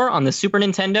 1994 on the Super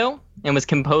Nintendo, and was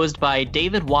composed by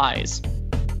David Wise.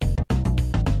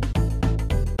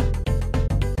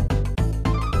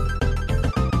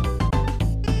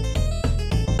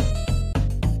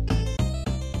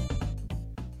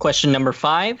 Question number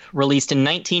 5, released in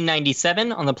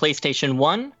 1997 on the PlayStation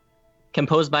 1,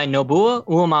 composed by Nobuo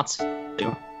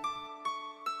Uematsu.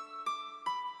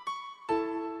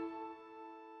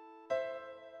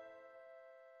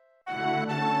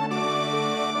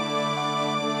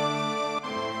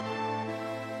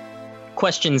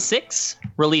 Question 6,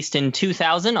 released in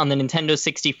 2000 on the Nintendo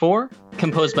 64,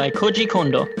 composed by Koji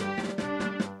Kondo.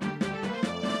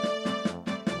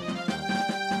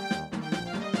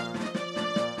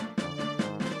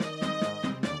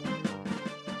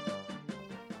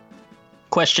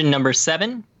 Question number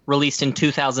 7, released in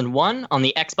 2001 on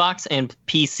the Xbox and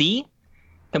PC,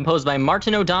 composed by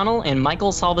Martin O'Donnell and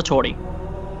Michael Salvatore.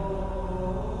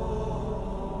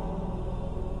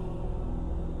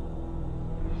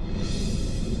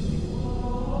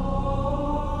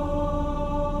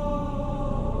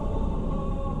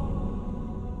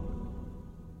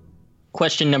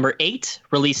 Question number 8,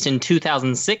 released in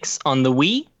 2006 on the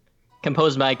Wii,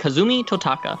 composed by Kazumi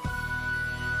Totaka.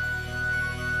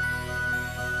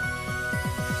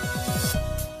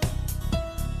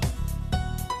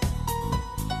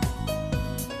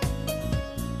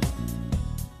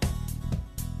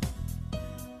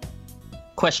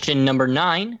 Question number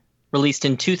 9, released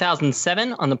in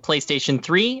 2007 on the PlayStation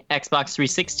 3, Xbox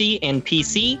 360, and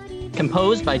PC,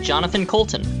 composed by Jonathan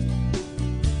Colton.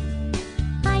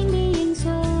 I'm being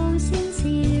so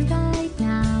sincere right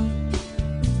now,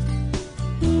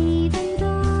 even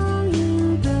though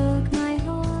you broke my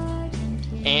heart.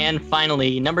 And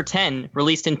finally, number 10,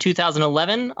 released in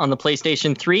 2011 on the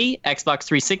PlayStation 3, Xbox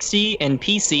 360, and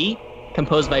PC,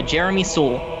 composed by Jeremy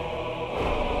Soule.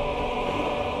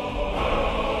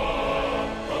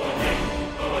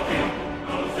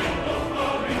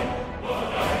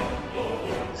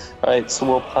 All right, so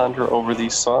we'll ponder over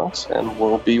these songs, and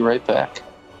we'll be right back.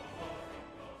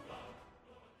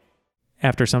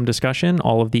 After some discussion,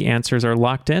 all of the answers are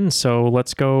locked in, so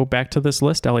let's go back to this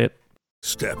list, Elliot.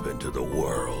 Step into the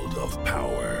world of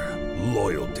power,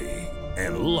 loyalty,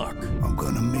 and luck. I'm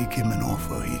gonna make him an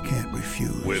offer he can't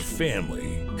refuse. With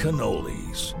family,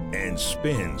 cannolis, and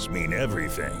spins mean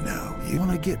everything. Now, you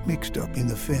wanna get mixed up in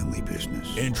the family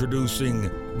business. Introducing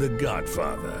The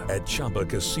Godfather at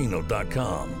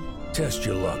ChumbaCasino.com. Test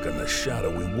your luck in the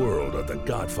shadowy world of The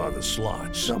Godfather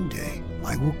slot. Someday,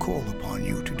 I will call upon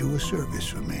you to do a service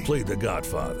for me. Play The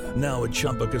Godfather, now at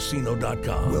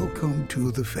ChumbaCasino.com. Welcome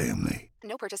to the family.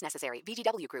 No purchase necessary.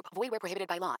 VGW Group. Void where prohibited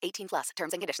by law. 18+.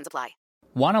 Terms and conditions apply.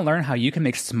 Want to learn how you can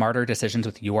make smarter decisions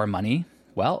with your money?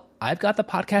 Well, I've got the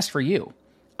podcast for you.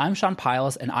 I'm Sean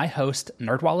Piles, and I host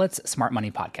NerdWallet's Smart Money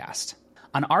Podcast.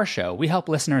 On our show, we help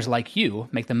listeners like you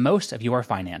make the most of your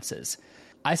finances.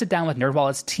 I sit down with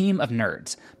NerdWallet's team of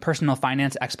nerds, personal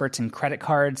finance experts in credit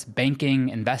cards, banking,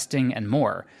 investing, and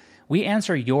more. We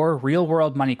answer your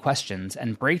real-world money questions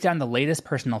and break down the latest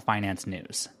personal finance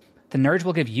news. The nerds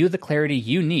will give you the clarity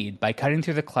you need by cutting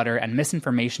through the clutter and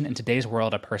misinformation in today's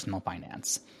world of personal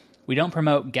finance. We don't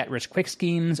promote get-rich-quick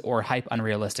schemes or hype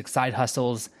unrealistic side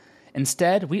hustles.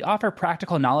 Instead, we offer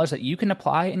practical knowledge that you can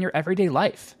apply in your everyday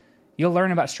life. You'll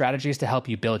learn about strategies to help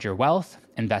you build your wealth,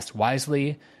 invest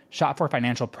wisely, shop for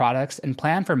financial products, and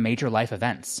plan for major life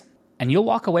events. And you'll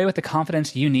walk away with the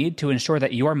confidence you need to ensure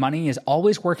that your money is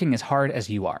always working as hard as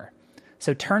you are.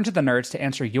 So turn to the nerds to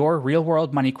answer your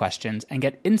real-world money questions and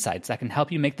get insights that can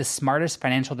help you make the smartest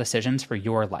financial decisions for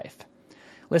your life.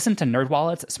 Listen to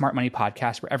NerdWallet's Smart Money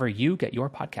Podcast wherever you get your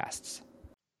podcasts.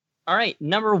 All right,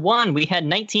 number 1, we had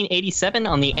 1987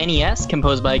 on the NES,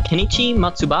 composed by Kenichi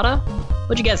Matsubara.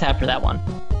 What'd you guys have for that one?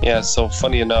 Yeah, so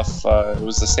funny enough, it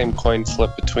was the same coin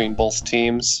flip between both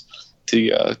teams.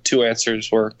 The two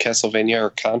answers were Castlevania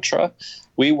or Contra.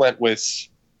 We went with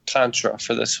Contra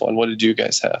for this one. What did you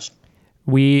guys have?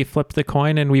 We flipped the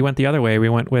coin and we went the other way. We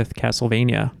went with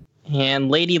Castlevania. And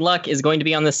Lady Luck is going to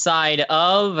be on the side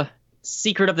of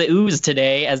Secret of the Ooze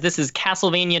today, as this is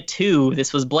Castlevania 2.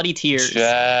 This was Bloody Tears.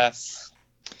 Jeff.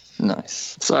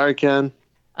 Nice. Sorry, Ken.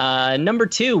 Number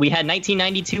 2, we had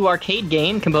 1992 arcade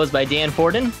game composed by Dan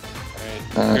Forden.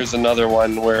 All right. Here's another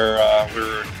one where we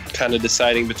were kind of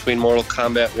deciding between Mortal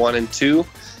Kombat 1 and 2.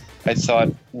 I thought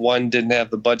 1 didn't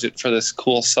have the budget for this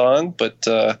cool song, but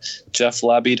Jeff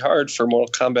lobbied hard for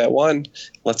Mortal Kombat 1.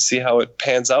 Let's see how it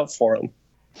pans out for him.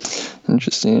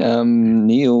 Interesting.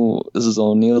 Neil, this is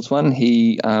all Neil's one.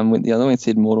 He went the other way and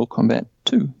said Mortal Kombat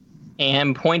 2.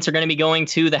 And points are going to be going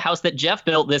to the house that Jeff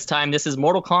built this time. This is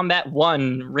Mortal Kombat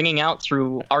 1, ringing out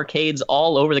through arcades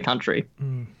all over the country.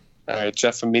 All right,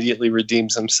 Jeff immediately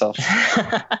redeems himself.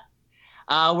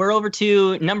 We're over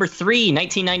to number 3,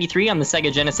 1993 on the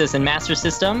Sega Genesis and Master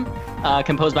System,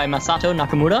 composed by Masato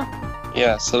Nakamura.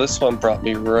 Yeah, so this one brought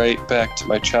me right back to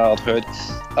my childhood.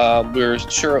 We were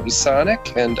sure it was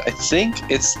Sonic, and I think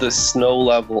it's the snow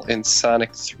level in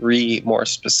Sonic 3 more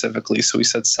specifically. So we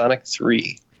said Sonic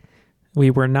 3. We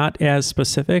were not as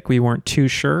specific. We weren't too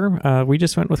sure. We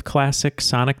just went with classic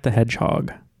Sonic the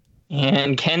Hedgehog.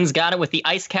 And Ken's got it with the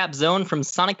Ice Cap Zone from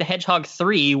Sonic the Hedgehog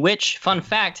 3, which, fun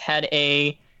fact, had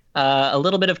a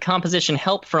little bit of composition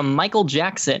help from Michael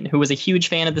Jackson, who was a huge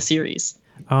fan of the series.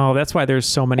 Oh, that's why there's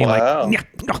so many Wow.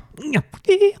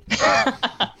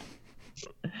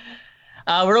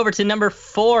 We're over to number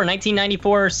 4,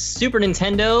 1994 Super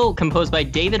Nintendo, composed by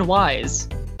David Wise.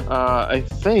 I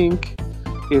think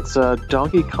it's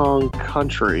Donkey Kong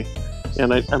Country.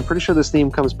 And I'm pretty sure this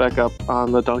theme comes back up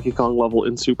on the Donkey Kong level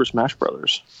in Super Smash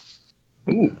Bros.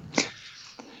 Ooh.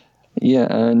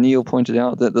 Yeah, Neil pointed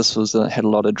out that this was had a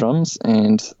lot of drums,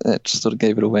 and that sort of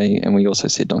gave it away. And we also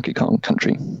said Donkey Kong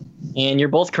Country. And you're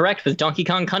both correct with Donkey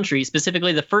Kong Country,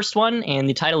 specifically the first one, and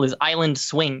the title is Island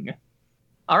Swing.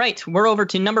 All right, we're over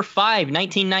to number 5,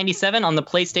 1997 on the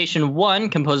PlayStation 1,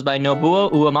 composed by Nobuo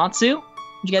Uematsu. What'd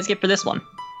you guys get for this one?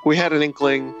 We had an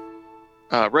inkling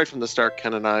right from the start,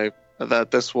 Ken and I,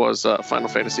 that this was a Final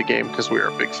Fantasy game because we were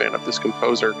a big fan of this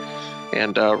composer.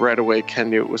 And right away, Ken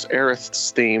knew it was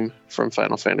Aerith's theme from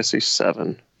Final Fantasy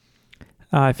VII.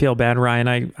 I feel bad, Ryan.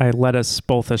 I led us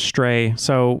both astray.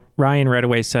 So Ryan right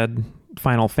away said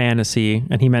Final Fantasy,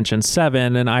 and he mentioned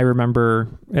 7. And I remember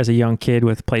as a young kid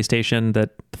with PlayStation that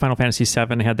Final Fantasy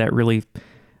 7 had that really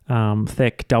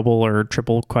thick double or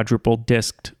triple, quadruple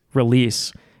disc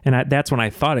release. And that's when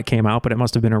I thought it came out, but it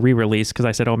must have been a re-release because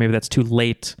I said, oh, maybe that's too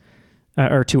late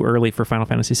or too early for Final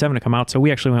Fantasy 7 to come out. So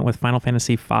we actually went with Final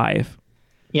Fantasy 5.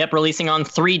 Yep, releasing on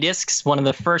 3 discs, one of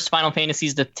the first Final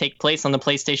Fantasies to take place on the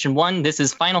PlayStation 1. This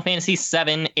is Final Fantasy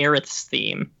VII, Aerith's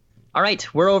theme. All right,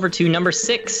 we're over to number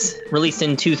 6, released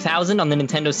in 2000 on the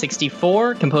Nintendo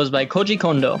 64, composed by Koji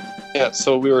Kondo. Yeah,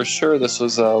 so we were sure this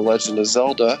was Legend of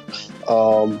Zelda.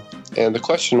 And the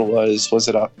question was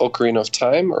it Ocarina of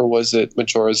Time or was it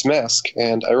Majora's Mask?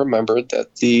 And I remembered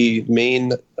that the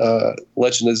main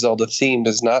Legend of Zelda theme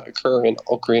does not occur in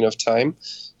Ocarina of Time.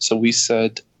 So we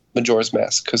said Majora's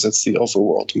Mask because it's the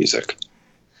overworld music.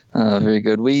 Very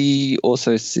good. We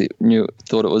also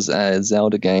thought it was a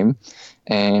Zelda game,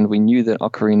 and we knew that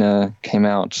Ocarina came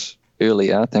out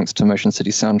earlier thanks to Motion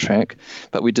City soundtrack,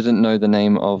 but we didn't know the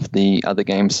name of the other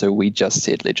game, so we just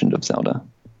said Legend of Zelda.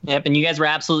 Yep, and you guys were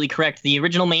absolutely correct. The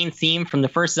original main theme from the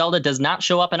first Zelda does not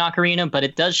show up in Ocarina, but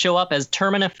it does show up as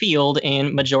Termina Field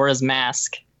in Majora's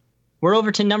Mask. We're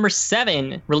over to number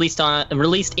 7, released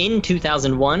in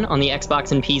 2001 on the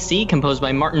Xbox and PC, composed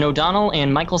by Martin O'Donnell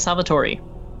and Michael Salvatore.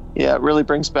 Yeah, it really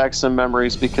brings back some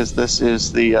memories because this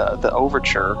is the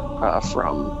overture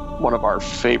from one of our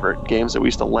favorite games that we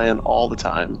used to LAN all the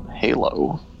time,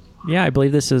 Halo. Yeah, I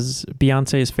believe this is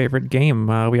Beyonce's favorite game.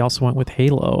 We also went with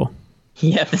Halo.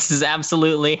 Yeah, this is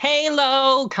absolutely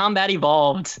Halo Combat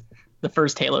Evolved, the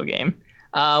first Halo game.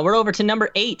 We're over to number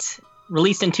 8,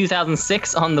 released in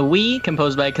 2006 on the Wii,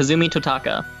 composed by Kazumi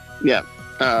Totaka. Yeah,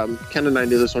 Ken and I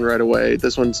knew this one right away.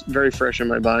 This one's very fresh in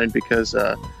my mind because,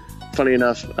 funny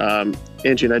enough,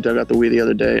 Angie and I dug out the Wii the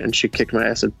other day and she kicked my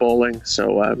ass at bowling,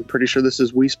 so I'm pretty sure this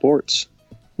is Wii Sports.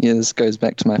 Yeah, this goes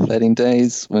back to my flatting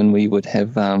days when we would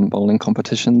have bowling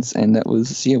competitions, and that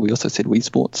was, we also said Wii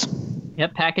Sports.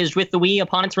 Yep, packaged with the Wii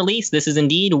upon its release, this is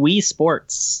indeed Wii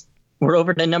Sports. We're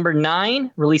over to number 9,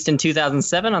 released in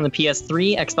 2007 on the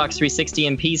PS3, Xbox 360,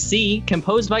 and PC,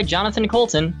 composed by Jonathan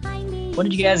Colton. What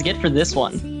did you guys get for this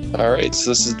one? All right, so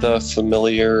this is the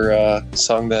familiar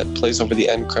song that plays over the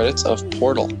end credits of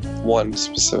Portal 1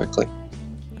 specifically.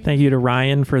 Thank you to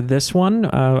Ryan for this one.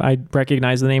 I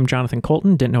recognize the name Jonathan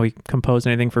Colton. Didn't know he composed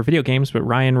anything for video games, but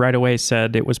Ryan right away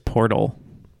said it was Portal.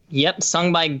 Yep,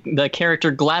 sung by the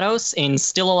character GLaDOS in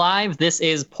Still Alive. This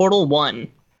is Portal 1.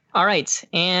 All right,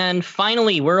 and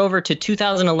finally, we're over to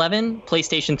 2011,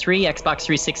 PlayStation 3, Xbox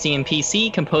 360, and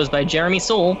PC, composed by Jeremy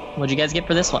Soule. What'd you guys get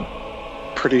for this one?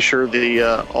 pretty sure the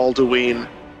Alduin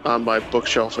on my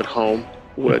bookshelf at home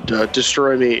would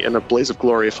destroy me in a blaze of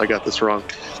glory if I got this wrong.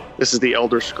 This is the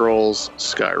Elder Scrolls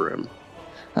Skyrim.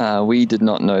 We did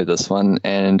not know this one,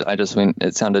 and I just went,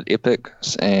 it sounded epic,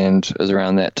 and it was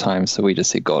around that time, so we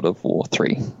just said God of War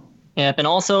 3. Yep, and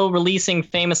also releasing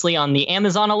famously on the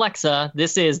Amazon Alexa,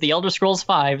 this is The Elder Scrolls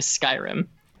V Skyrim.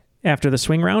 After the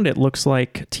swing round, it looks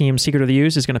like Team Secret of the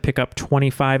Ooze is going to pick up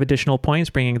 25 additional points,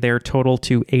 bringing their total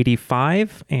to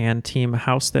 85. And Team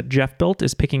House that Jeff built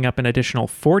is picking up an additional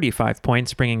 45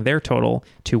 points, bringing their total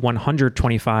to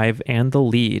 125 and the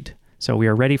lead. So we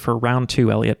are ready for round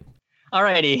 2, Elliot.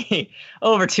 Alrighty,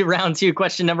 over to round 2.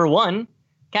 Question number 1.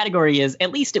 Category is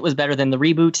At Least It Was Better Than the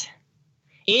Reboot.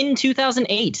 In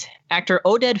 2008, actor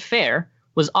Oded Fehr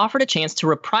was offered a chance to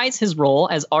reprise his role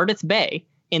as Ardith Bay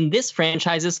in this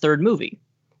franchise's third movie.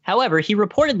 However, he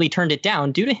reportedly turned it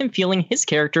down due to him feeling his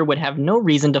character would have no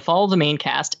reason to follow the main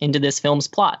cast into this film's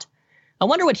plot. I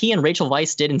wonder what he and Rachel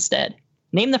Weisz did instead.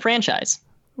 Name the franchise.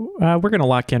 We're going to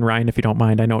lock in Ryan if you don't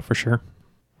mind. I know it for sure.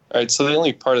 All right, so the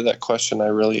only part of that question I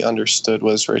really understood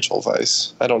was Rachel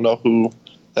Weisz. I don't know who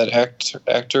that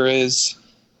actor is.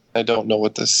 I don't know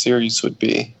what this series would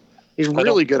be. He's a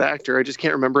really good actor. I just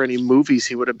can't remember any movies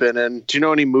he would have been in. Do you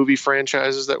know any movie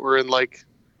franchises that were in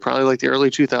probably the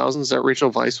early 2000s that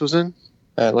Rachel Weisz was in?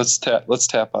 All right, let's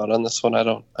tap out on this one.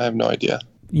 I have no idea.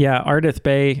 Yeah, Ardith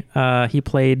Bay, he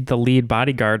played the lead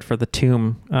bodyguard for the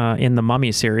Tomb in the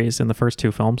Mummy series in the first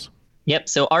 2 films. Yep,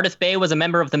 so Ardith Bay was a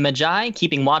member of the Magi,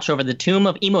 keeping watch over the tomb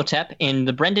of Imhotep in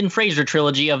the Brendan Fraser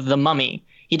trilogy of The Mummy.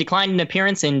 He declined an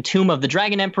appearance in Tomb of the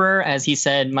Dragon Emperor, as he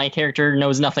said, my character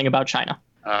knows nothing about China.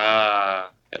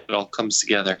 It all comes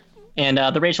together. And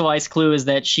the Rachel Weisz clue is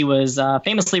that she was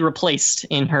famously replaced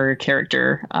in her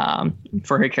character,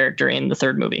 for her character in the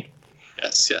third movie.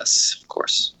 Yes, of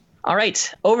course. All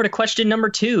right, over to question number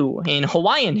 2. In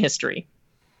Hawaiian history,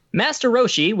 Master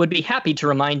Roshi would be happy to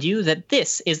remind you that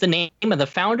this is the name of the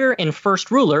founder and first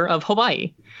ruler of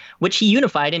Hawaii, which he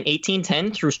unified in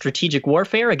 1810 through strategic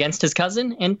warfare against his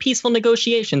cousin and peaceful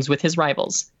negotiations with his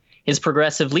rivals. His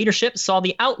progressive leadership saw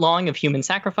the outlawing of human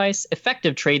sacrifice,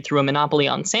 effective trade through a monopoly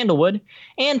on sandalwood,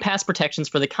 and past protections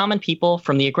for the common people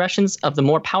from the aggressions of the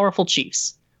more powerful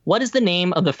chiefs. What is the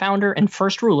name of the founder and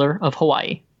first ruler of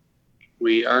Hawaii?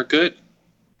 We are good.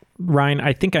 Ryan,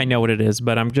 I think I know what it is,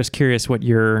 but I'm just curious what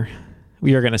you're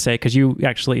going to say, because you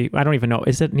actually, I don't even know,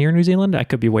 is it near New Zealand? I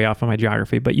could be way off on my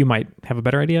geography, but you might have a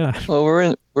better idea. Well, we're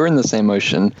in the same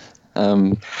ocean,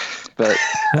 but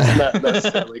not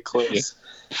necessarily close.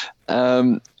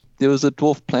 There was a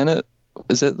dwarf planet.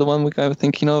 Is that the one we're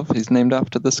thinking of? He's named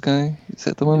after this guy. Is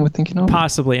that the one we're thinking of?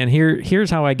 Possibly. And here's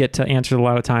how I get to answer a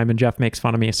lot of time, and Jeff makes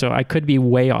fun of me, so I could be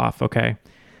way off, okay?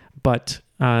 But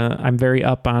I'm very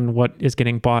up on what is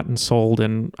getting bought and sold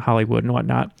in Hollywood and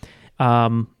whatnot.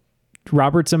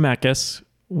 Robert Zemeckis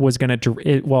was going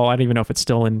to, well, I don't even know if it's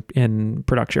still in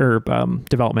production or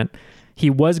development.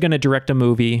 He was going to direct a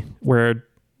movie where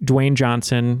Dwayne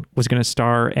Johnson was going to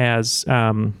star as,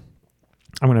 I'm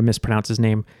going to mispronounce his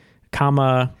name,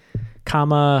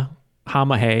 Kamehameha,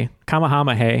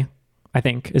 I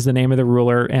think is the name of the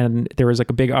ruler. And there was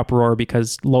like a big uproar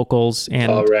because locals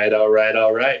and... All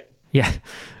right. Yeah.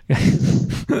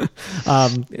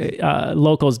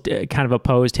 Locals kind of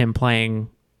opposed him playing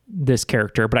this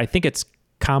character, but I think it's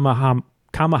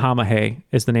Kamehameha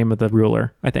is the name of the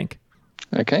ruler, I think.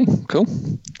 Okay, cool.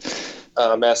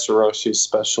 Master Roshi's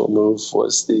special move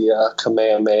was the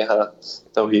Kamehameha,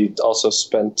 though he also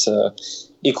spent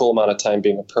equal amount of time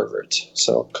being a pervert.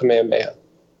 So Kamehameha.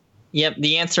 Yep,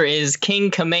 the answer is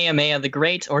King Kamehameha the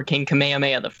Great or King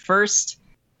Kamehameha the First.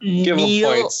 Give him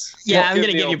points. Yeah, I'm going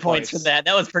to give you points for that.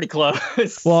 That was pretty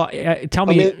close. Well, tell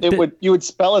me. You would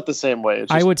spell it the same way.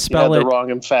 I would spell it the wrong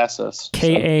emphasis.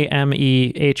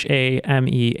 Kamehameha.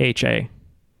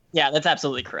 Yeah, that's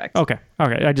absolutely correct. Okay.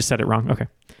 I just said it wrong. Okay.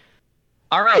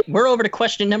 All right, we're over to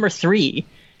question number 3.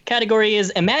 Category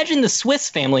is Imagine the Swiss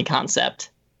Family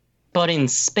concept, but in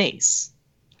space.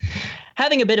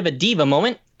 Having a bit of a diva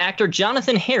moment, actor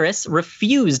Jonathan Harris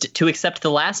refused to accept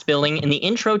the last billing in the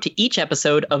intro to each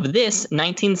episode of this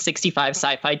 1965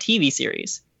 sci-fi TV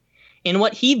series. In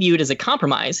what he viewed as a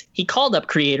compromise, he called up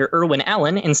creator Irwin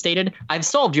Allen and stated, "I've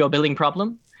solved your billing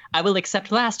problem. I will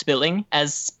accept last billing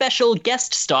as special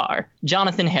guest star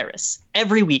Jonathan Harris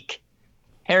every week."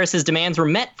 Harris's demands were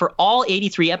met for all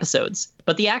 83 episodes,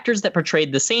 but the actors that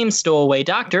portrayed the same stowaway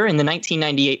doctor in the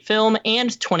 1998 film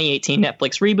and 2018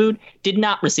 Netflix reboot did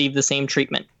not receive the same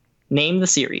treatment. Name the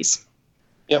series.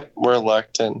 Yep, we're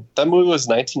locked in. That movie was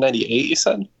 1998, you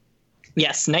said?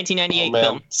 Yes, 1998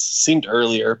 film. film. Seemed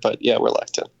earlier, but yeah, we're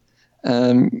locked in.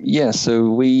 So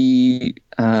we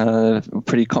are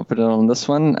pretty confident on this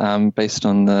one, based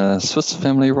on the Swiss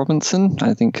Family Robinson.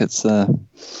 I think it's the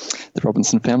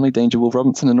Robinson family, Danger Will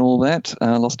Robinson and all that,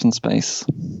 Lost in Space.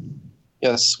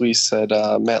 Yes, we said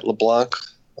Matt LeBlanc.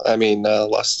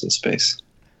 Lost in Space.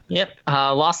 Yep,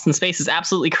 Lost in Space is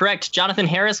absolutely correct. Jonathan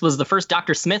Harris was the first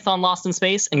Dr. Smith on Lost in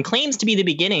Space and claims to be the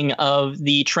beginning of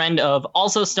the trend of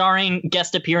also starring,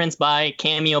 guest appearance by,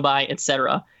 cameo by,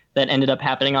 etc. that ended up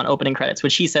happening on opening credits,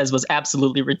 which he says was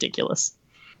absolutely ridiculous.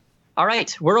 All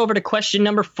right, we're over to question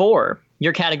number 4.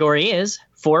 Your category is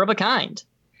four of a kind.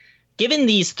 Given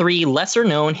these 3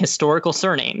 lesser-known historical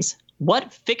surnames,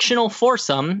 what fictional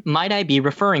foursome might I be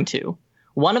referring to?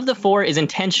 One of the 4 is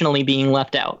intentionally being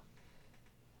left out.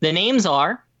 The names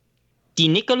are Di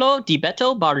Niccolo di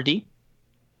Betto Bardi,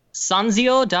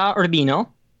 Sanzio da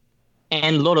Urbino,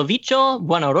 and Lodovico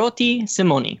Buonarroti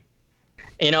Simoni.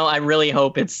 I really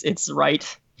hope it's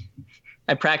right.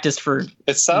 I practiced for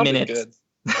it sounded minutes.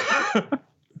 Good.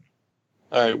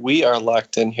 All right, we are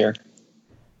locked in here.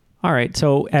 All right,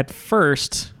 so at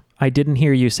first, I didn't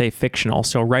hear you say fictional,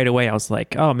 so right away I was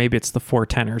like, oh, maybe it's the 4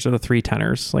 tenors or the 3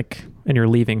 tenors, and you're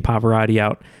leaving Pavarotti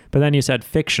out. But then you said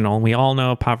fictional, and we all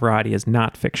know Pavarotti is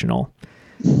not fictional.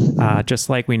 Just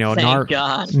like we know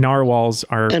narwhals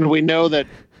are... And we know that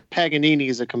Paganini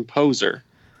is a composer.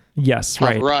 Yes,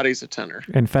 right. Pavarotti's a tenor.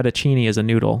 And fettuccine is a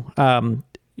noodle.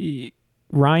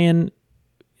 Ryan,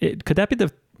 could that be the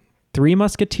 3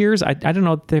 Musketeers? I don't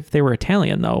know if they were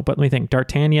Italian, though, but let me think.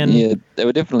 D'Artagnan? Yeah, they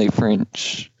were definitely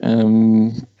French.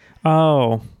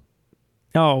 Well,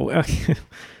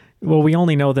 we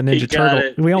only know the Ninja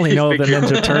Turtle. We only know the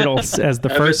Ninja Turtles as the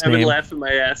first name. I've been laughing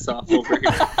my ass off over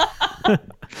here.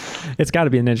 It's got to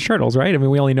be the Ninja Turtles, right? I mean,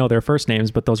 we only know their first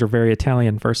names, but those are very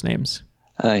Italian first names.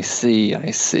 I see.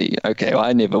 Okay, well,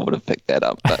 I never would have picked that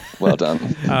up, but well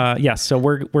done. Yes, so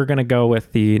we're going to go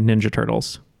with the Ninja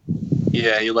Turtles.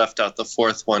 Yeah, you left out the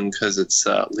 4th one because it's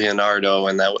Leonardo,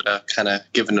 and that would have kind of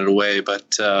given it away.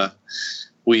 But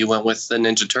we went with the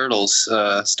Ninja Turtles,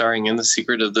 starring in The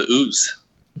Secret of the Ooze.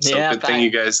 So good thing you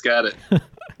guys got it.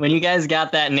 When you guys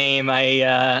got that name,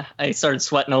 I started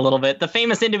sweating a little bit. The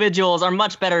famous individuals are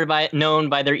much better known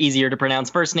by their easier to pronounce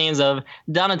first names of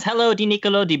Donatello di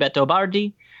Niccolo di Betto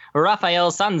Bardi,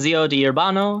 Raphael Sanzio di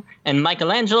Urbano, and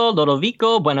Michelangelo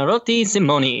Lodovico Buonarroti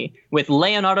Simoni, with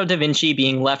Leonardo da Vinci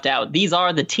being left out. These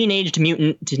are the Teenage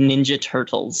Mutant Ninja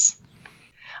Turtles.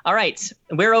 All right,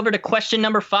 we're over to question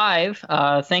number 5.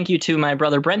 Thank you to my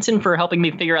brother Brenton for helping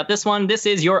me figure out this one. This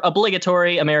is your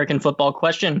obligatory American football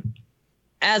question.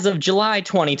 As of July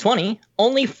 2020,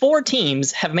 only 4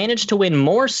 teams have managed to win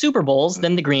more Super Bowls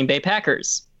than the Green Bay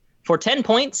Packers. For 10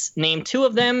 points, name 2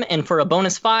 of them, and for a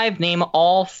bonus 5, name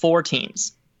all 4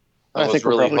 teams. I was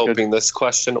really hoping this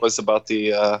question was about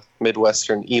the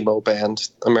Midwestern emo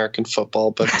band, American football,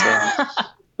 but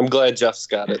I'm glad Jeff's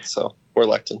got it, so we're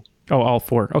locked in. Oh, all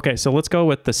 4. Okay, so let's go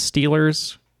with the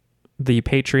Steelers, the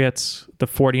Patriots, the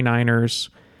 49ers,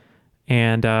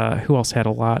 and who else had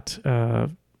a lot?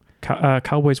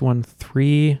 Cowboys won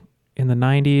 3 in the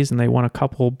 90s, and they won a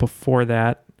couple before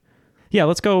that.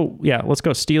 Let's go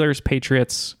Steelers,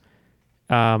 Patriots,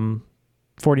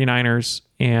 49ers,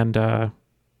 and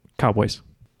Cowboys.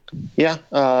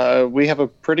 Yeah, we have a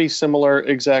pretty similar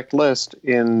exact list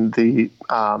in the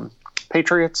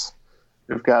Patriots.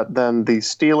 We've got then the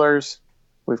Steelers.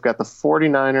 We've got the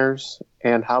 49ers.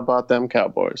 And how about them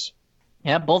Cowboys?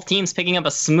 Yeah, both teams picking up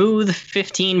a smooth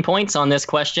 15 points on this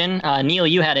question. Neil,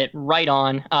 you had it right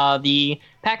on. The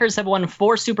Packers have won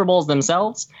 4 Super Bowls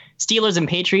themselves. Steelers and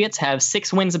Patriots have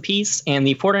 6 wins apiece, and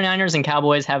the 49ers and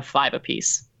Cowboys have 5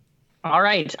 apiece. All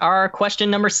right, our question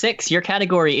number 6. Your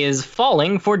category is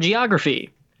Falling for Geography.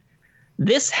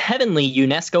 This heavenly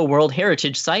UNESCO World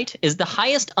Heritage Site is the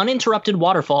highest uninterrupted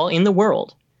waterfall in the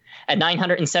world. At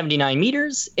 979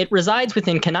 meters, it resides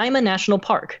within Canaima National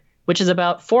Park, which is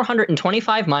about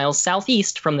 425 miles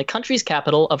southeast from the country's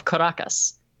capital of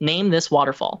Caracas. Name this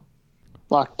waterfall.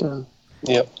 Locked in.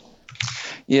 Yep.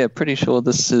 Yeah, pretty sure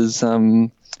this is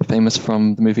famous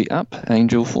from the movie Up,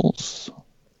 Angel Falls.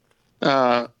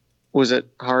 Was it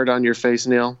hard on your face,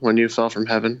 Neil, when you fell from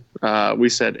heaven? We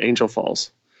said Angel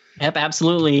Falls. Yep,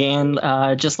 absolutely. And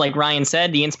just like Ryan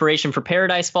said, the inspiration for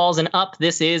Paradise Falls and Up,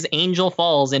 this is Angel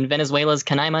Falls in Venezuela's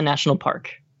Canaima National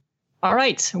Park. All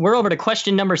right, we're over to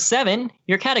question number 7.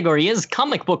 Your category is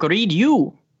Comic Book Read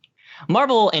You.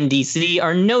 Marvel and DC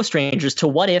are no strangers to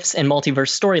what-ifs and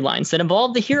multiverse storylines that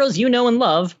involve the heroes you know and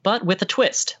love, but with a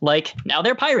twist, like now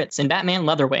they're pirates in Batman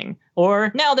Leatherwing,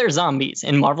 or now they're zombies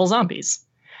in Marvel Zombies.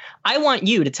 I want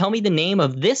you to tell me the name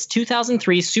of this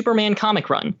 2003 Superman comic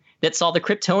run, that saw the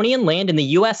Kryptonian land in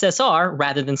the USSR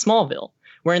rather than Smallville,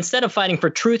 where instead of fighting for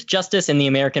truth, justice, and the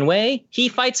American way, he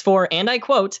fights for, and I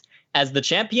quote, as the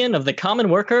champion of the common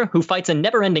worker who fights a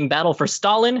never-ending battle for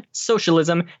Stalin,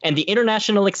 socialism, and the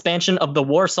international expansion of the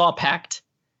Warsaw Pact.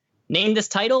 Name this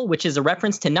title, which is a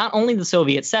reference to not only the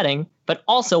Soviet setting, but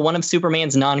also one of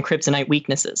Superman's non-kryptonite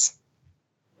weaknesses.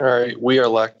 All right, we are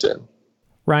locked in.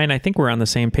 Ryan, I think we're on the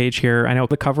same page here. I know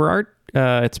the cover art,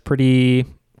 it's pretty,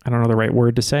 I don't know the right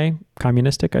word to say,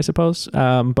 communistic, I suppose.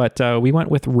 But we went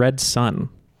with Red Sun.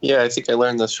 Yeah, I think I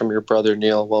learned this from your brother,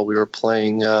 Neil, while we were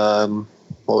playing,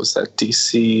 what was that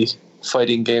DC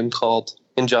fighting game called?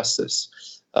 Injustice.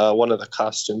 One of the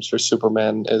costumes for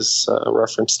Superman is a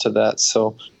reference to that.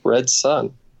 So, Red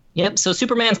Sun. Yep, so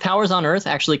Superman's powers on Earth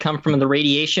actually come from the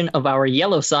radiation of our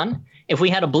yellow sun. If we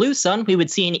had a blue sun, we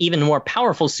would see an even more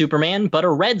powerful Superman, but a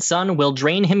red sun will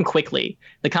drain him quickly.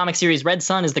 The comic series Red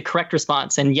Sun is the correct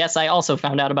response, and yes, I also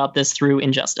found out about this through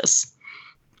Injustice.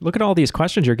 Look at all these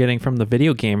questions you're getting from the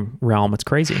video game realm. It's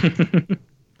crazy.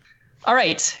 All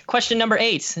right, question number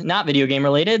 8, not video game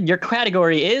related. Your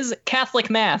category is Catholic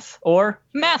math, or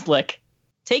Mathlic.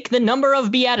 Take the number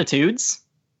of Beatitudes,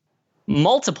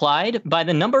 multiplied by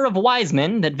the number of wise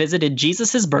men that visited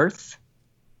Jesus' birth,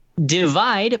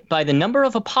 divide by the number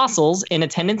of apostles in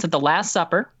attendance at the Last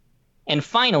Supper, and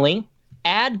finally,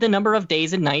 add the number of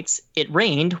days and nights it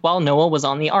rained while Noah was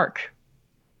on the ark.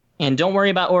 And don't worry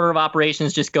about order of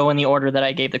operations, just go in the order that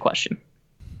I gave the question.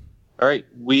 All right,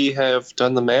 we have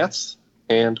done the math,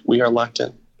 and we are locked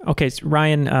in. Okay, so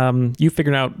Ryan, you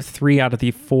figured out 3 out of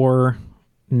the 4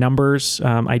 numbers.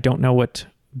 I don't know what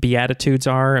Beatitudes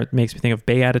are. It makes me think of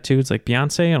Beatitudes, like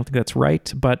Beyonce. I don't think that's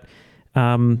right. But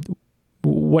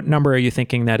what number are you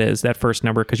thinking that is, that first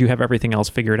number? Because you have everything else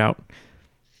figured out.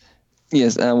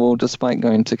 Yes, well, despite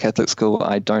going to Catholic school,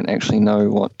 I don't actually know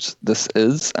what this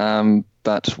is,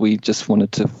 but we just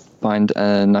wanted to find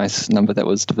a nice number that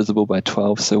was divisible by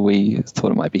 12, so we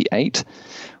thought it might be 8,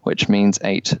 which means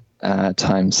 8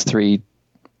 times 3,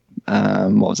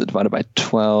 divided by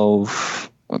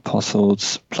 12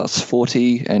 apostles plus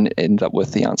 40, and ended up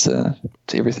with the answer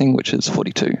to everything, which is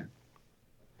 42.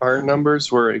 Our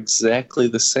numbers were exactly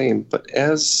the same, but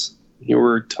as you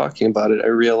were talking about it, I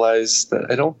realized that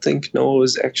I don't think Noah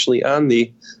was actually on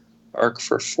the ark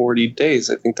for 40 days.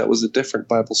 I think that was a different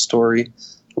Bible story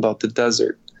about the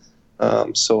desert.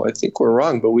 So I think we're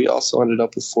wrong, but we also ended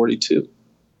up with 42.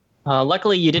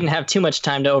 Luckily, you didn't have too much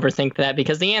time to overthink that,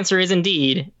 because the answer is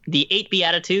indeed the 8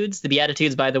 Beatitudes. The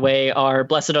Beatitudes, by the way, are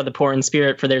blessed are the poor in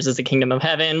spirit, for theirs is the kingdom of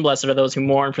heaven. Blessed are those who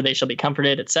mourn, for they shall be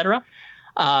comforted, etc.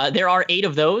 There are 8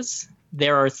 of those.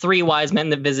 There are 3 wise men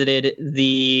that visited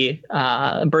the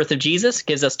birth of Jesus,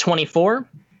 gives us 24.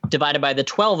 Divided by the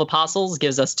 12 apostles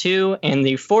gives us 2, and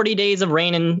the 40 days of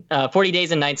rain and 40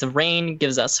 days and nights of rain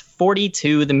gives us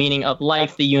 42. The meaning of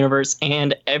life, the universe,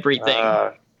 and everything.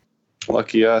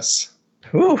 Lucky us.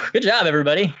 Whew, good job,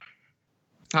 everybody.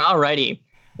 Alrighty,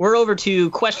 we're over to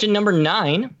question number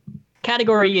 9.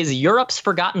 Category is Europe's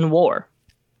Forgotten War.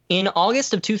 In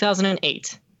August of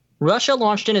 2008. Russia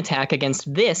launched an attack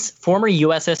against this former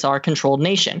USSR-controlled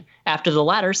nation after the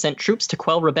latter sent troops to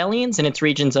quell rebellions in its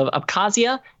regions of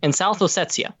Abkhazia and South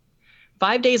Ossetia.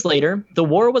 5 days later, the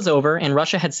war was over and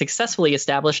Russia had successfully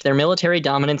established their military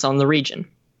dominance on the region.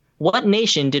 What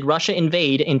nation did Russia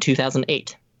invade in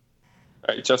 2008?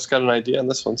 I just got an idea on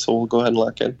this one, so we'll go ahead and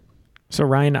lock in. So,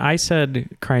 Ryan, I said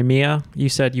Crimea. You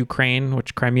said Ukraine,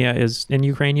 which Crimea is in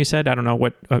Ukraine, you said? I don't know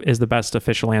what is the best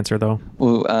official answer, though.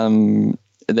 Well,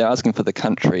 they're asking for the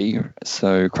country,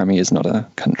 so Crimea is not a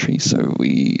country, so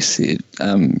we said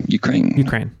Ukraine.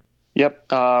 Ukraine. Yep.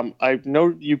 I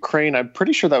know Ukraine. I'm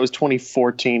pretty sure that was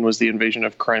 2014 was the invasion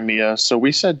of Crimea. So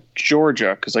we said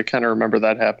Georgia, because I kind of remember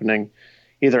that happening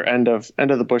either end of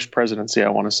the Bush presidency, I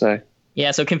want to say.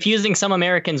 Yeah, so confusing some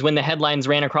Americans when the headlines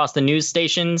ran across the news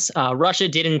stations. Russia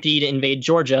did indeed invade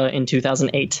Georgia in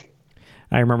 2008.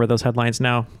 I remember those headlines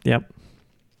now. Yep.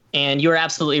 And you're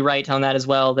absolutely right on that as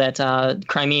well, that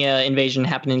Crimea invasion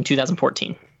happened in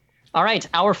 2014. All right,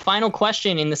 our final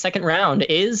question in the second round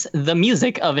is the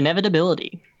music of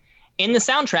inevitability. In the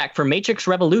soundtrack for Matrix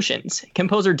Revolutions,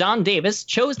 composer Don Davis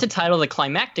chose to title the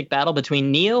climactic battle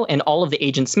between Neo and all of the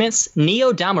Agent Smiths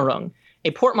Neo Damarung,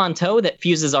 a portmanteau that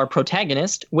fuses our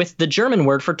protagonist with the German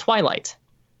word for twilight.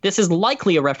 This is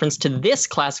likely a reference to this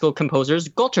classical composer's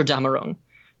Götterdämmerung,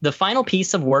 the final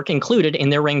piece of work included in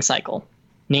their Ring cycle.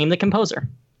 Name the composer.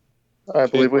 I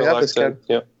believe we have this, Ken.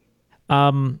 Yep.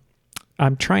 I'm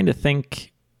trying to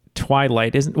think.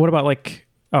 Twilight isn't. What about like?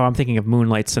 Oh, I'm thinking of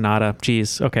Moonlight Sonata.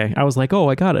 Jeez. Okay, I was like, oh,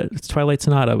 I got it. It's Twilight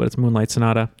Sonata, but it's Moonlight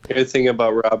Sonata. You're thinking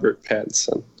about Robert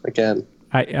Pattinson again.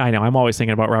 I know. I'm always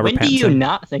thinking about Robert Pattinson. When do you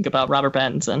not think about Robert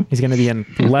Pattinson? He's going to be in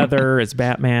leather as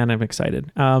Batman. I'm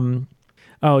excited.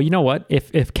 Oh, you know what?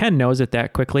 If Ken knows it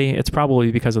that quickly, it's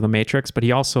probably because of The Matrix, but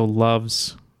he also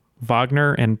loves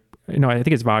Wagner and... No, I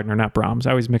think it's Wagner, not Brahms.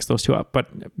 I always mix those two up, but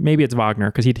maybe it's Wagner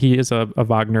because he is a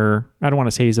Wagner. I don't want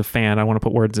to say he's a fan. I don't want to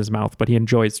put words in his mouth, but he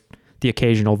enjoys the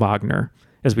occasional Wagner,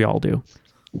 as we all do.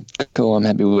 Cool, I'm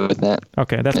happy with that.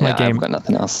 Okay, that's my game. I've got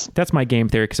nothing else. That's my game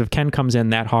theory, because if Ken comes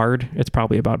in that hard, it's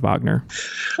probably about Wagner.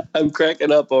 I'm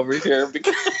cracking up over here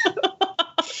because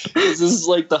this is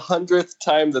like the 100th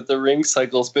time that the ring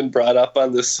cycle's been brought up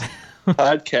on this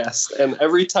podcast, and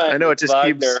every time I know it just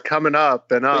Wagner, keeps coming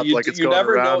up and up, like it's going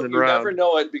around and you around. You never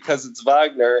know it because it's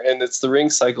Wagner and it's the ring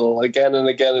cycle again and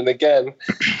again and again.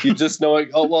 You just know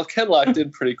it. Oh, well, Ken locked in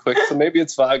pretty quick, so maybe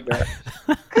it's Wagner.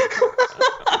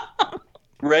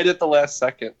 Right at the last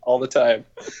second, all the time.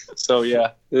 So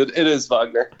yeah, it is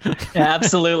Wagner. Yeah,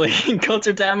 absolutely.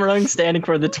 Götterdämmerung, standing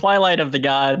for the Twilight of the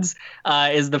Gods,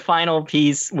 is the final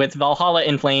piece with Valhalla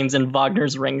in Flames and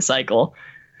Wagner's Ring Cycle.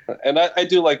 And I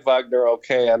do like Wagner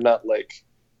okay. I'm not like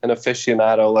an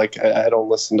aficionado. Like I don't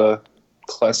listen to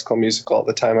classical music all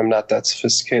the time. I'm not that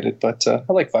sophisticated, but I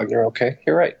like Wagner okay.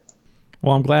 You're right.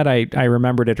 Well, I'm glad I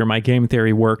remembered it, or my game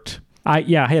theory worked. I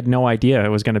had no idea it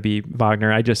was going to be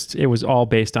Wagner. It was all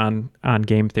based on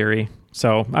game theory.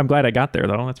 So I'm glad I got there,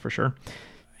 though. That's for sure.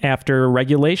 After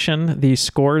regulation, the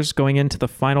scores going into the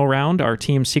final round are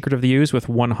Team Secret of the Ooze with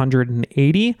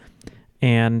 180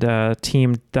 and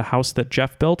Team The House That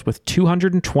Jeff Built with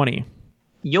 220.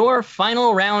 Your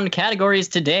final round categories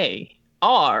today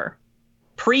are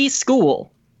preschool,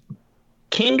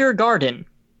 kindergarten,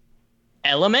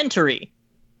 elementary,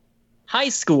 high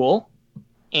school,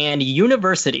 and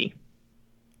university.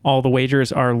 All the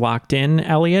wagers are locked in,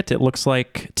 Elliot. It looks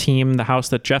like Team The House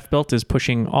That Jeff Built is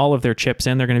pushing all of their chips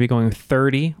in. They're going to be going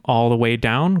 30 all the way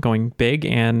down, going big,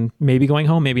 and maybe going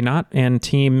home, maybe not. And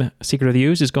Team Secret of the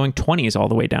Ooze is going 20s all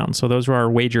the way down. So those are our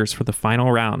wagers for the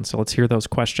final round. So let's hear those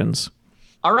questions.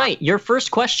 All right, your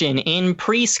first question in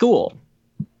preschool.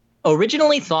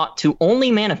 Originally thought to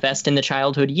only manifest in the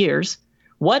childhood years,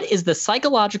 what is the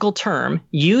psychological term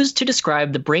used to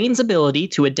describe the brain's ability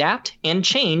to adapt and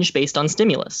change based on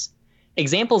stimulus?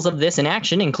 Examples of this in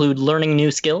action include learning new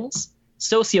skills,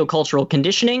 sociocultural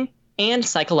conditioning, and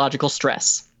psychological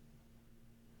stress.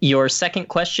 Your second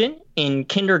question in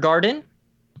kindergarten.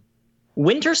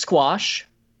 Winter squash,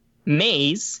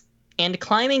 maize, and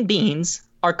climbing beans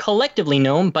are collectively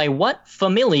known by what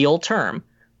familial term,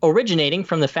 originating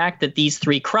from the fact that these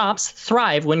three crops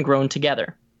thrive when grown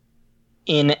together?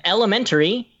 In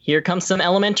elementary, here comes some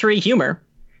elementary humor.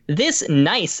 This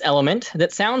nice element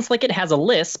that sounds like it has a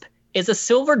lisp is a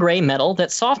silver gray metal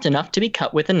that's soft enough to be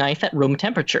cut with a knife at room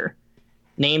temperature.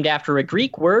 Named after a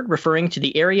Greek word referring to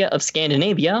the area of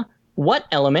Scandinavia, what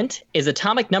element is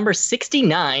atomic number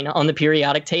 69 on the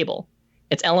periodic table?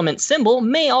 Its element symbol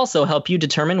may also help you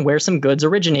determine where some goods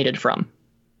originated from.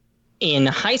 In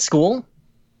high school,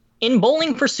 in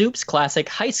Bowling for Soup's classic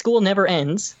High School Never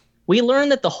Ends, we learn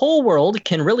that the whole world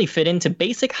can really fit into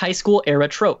basic high school era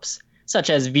tropes, such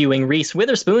as viewing Reese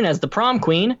Witherspoon as the prom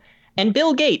queen, and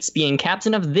Bill Gates being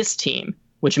captain of this team,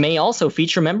 which may also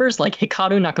feature members like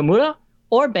Hikaru Nakamura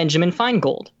or Benjamin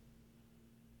Feingold.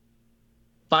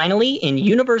 Finally, in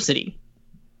university.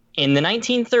 In the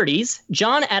 1930s,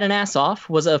 John Adanasoff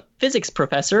was a physics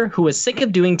professor who was sick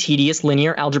of doing tedious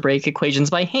linear algebraic equations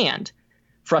by hand.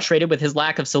 Frustrated with his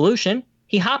lack of solution,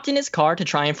 he hopped in his car to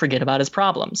try and forget about his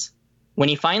problems. When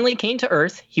he finally came to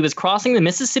Earth, he was crossing the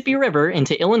Mississippi River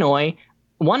into Illinois,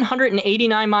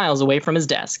 189 miles away from his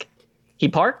desk. He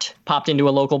parked, popped into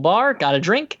a local bar, got a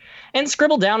drink, and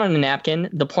scribbled down on a napkin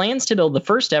the plans to build the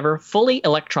first ever fully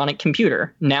electronic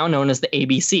computer, now known as the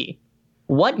ABC.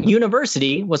 What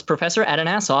university was Professor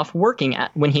Adanasoff working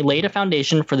at when he laid a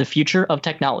foundation for the future of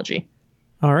technology?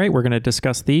 All right, we're going to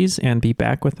discuss these and be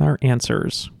back with our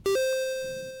answers.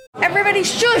 Everybody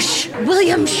shush!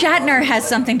 William Shatner has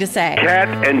something to say.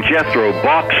 Cat and Jethro,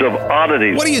 box of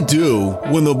oddities. What do you do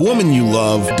when the woman you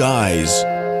love dies?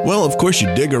 Well, of course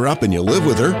you dig her up and you live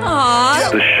with her.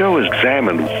 Aww. The show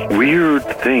examines weird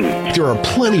things. There are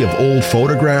plenty of old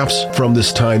photographs from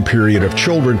this time period of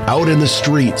children out in the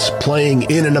streets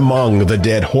playing in and among the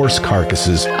dead horse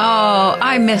carcasses. Oh,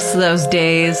 I miss those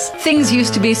days. Things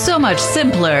used to be so much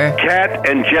simpler. Cat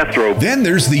and Jethro. Then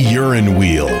there's the urine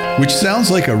wheel, which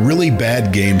sounds like a really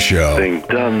bad game show. They've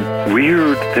done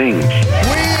weird things.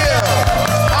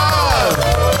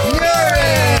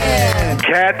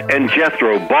 Cat and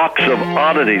Jethro, box of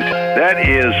oddities. That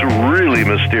is really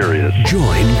mysterious.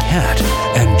 Join Cat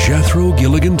and Jethro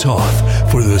Gilligan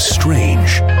Toth for the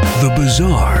strange, the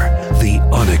bizarre, the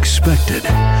unexpected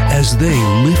as they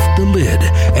lift the lid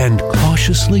and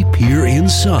cautiously peer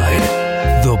inside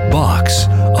the Box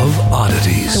of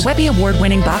Oddities. The Webby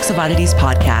Award-winning Box of Oddities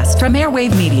podcast from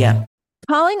Airwave Media.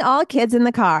 Calling all kids in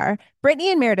the car.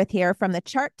 Brittany and Meredith here from the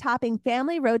chart-topping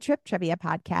Family Road Trip Trivia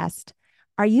Podcast.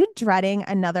 Are you dreading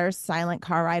another silent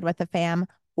car ride with the fam?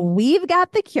 We've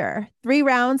got the cure. 3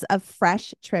 rounds of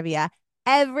fresh trivia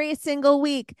every single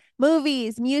week.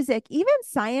 Movies, music, even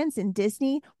science and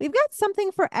Disney. We've got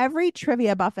something for every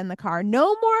trivia buff in the car.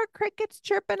 No more crickets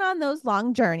chirping on those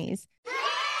long journeys.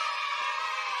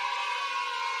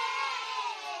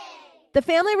 The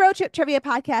Family Road Trip Trivia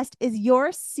Podcast is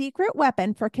your secret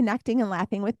weapon for connecting and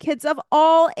laughing with kids of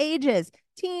all ages.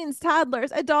 Teens,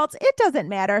 toddlers, adults, it doesn't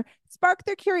matter. Spark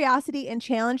their curiosity and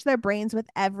challenge their brains with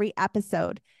every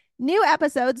episode. New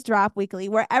episodes drop weekly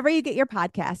wherever you get your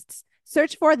podcasts.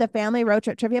 Search for the Family Road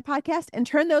Trip Trivia Podcast and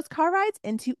turn those car rides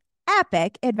into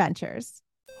epic adventures.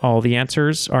 All the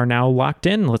answers are now locked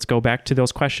in. Let's go back to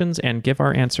those questions and give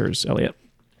our answers, Elliot.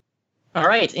 All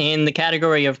right. In the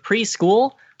category of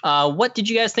preschool, what did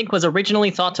you guys think was originally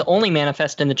thought to only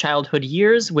manifest in the childhood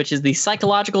years, which is the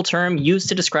psychological term used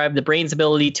to describe the brain's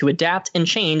ability to adapt and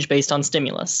change based on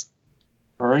stimulus?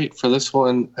 All right. For this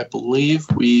one, I believe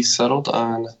we settled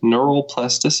on neural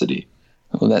plasticity.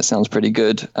 Well, that sounds pretty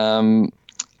good.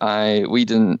 We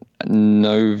didn't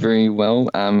know very well.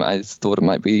 I thought it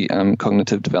might be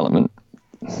cognitive development.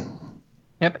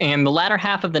 Yep, and the latter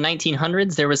half of the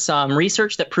 1900s, there was some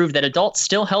research that proved that adults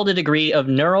still held a degree of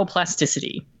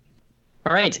neuroplasticity.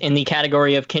 All right, in the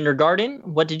category of kindergarten,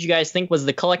 what did you guys think was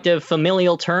the collective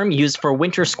familial term used for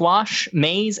winter squash,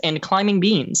 maize, and climbing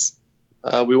beans?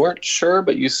 We weren't sure,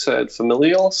 but you said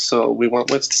familial, so we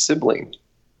went with sibling.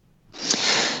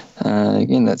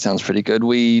 Again, that sounds pretty good.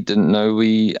 We didn't know.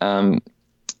 We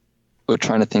were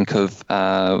trying to think of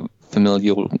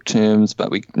familial terms,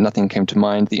 but nothing came to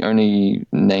mind. The only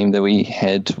name that we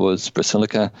had was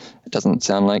Basilica. It doesn't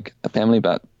sound like a family,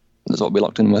 but that's what we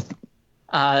locked in with.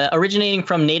 Originating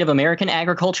from Native American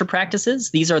agriculture practices,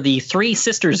 these are the Three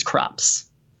Sisters crops.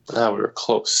 We were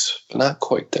close, but not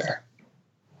quite there.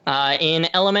 In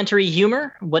elementary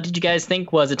humor, what did you guys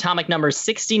think was atomic number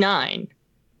 69?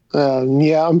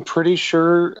 Yeah, I'm pretty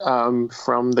sure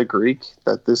from the Greek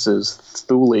that this is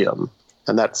thulium,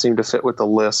 and that seemed to fit with the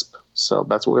lisp. So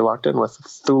that's what we locked in with,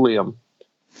 thulium.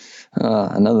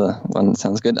 Another one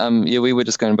sounds good. Yeah, we were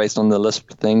just going based on the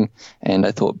lisp thing, and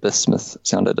I thought bismuth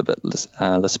sounded a bit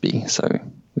lispy, so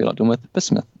we locked in with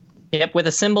bismuth. Yep, with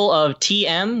a symbol of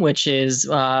TM, which is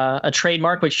a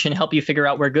trademark which can help you figure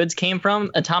out where goods came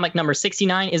from. Atomic number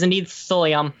 69 is indeed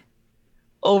thulium.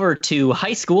 Over to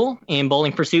high school. In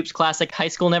Bowling for Soup's classic High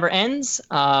School Never Ends,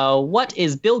 what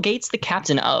is Bill Gates the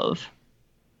captain of?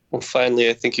 Well, finally,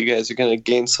 I think you guys are going to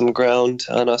gain some ground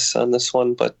on us on this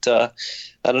one, but I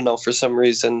don't know. For some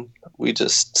reason, we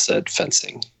just said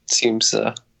fencing. Seems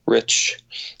rich,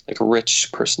 like a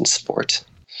rich person's sport.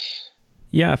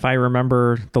 Yeah, if I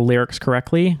remember the lyrics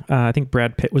correctly, I think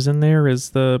Brad Pitt was in there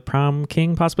as the prom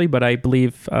king, possibly, but I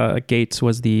believe Gates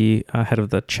was the head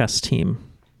of the chess team.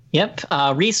 Yep,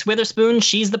 Reese Witherspoon,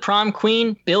 she's the prom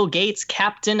queen. Bill Gates,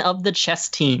 captain of the chess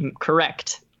team.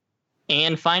 Correct.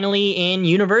 And finally, in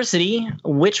university,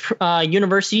 which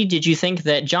university did you think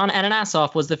that John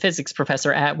Ananasoff was the physics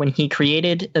professor at when he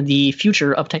created the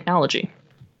future of technology?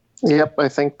 Yep, I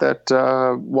think that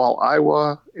while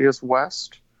Iowa is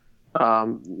west,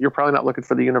 you're probably not looking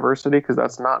for the university because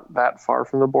that's not that far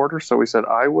from the border. So we said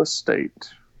Iowa State.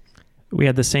 We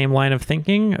had the same line of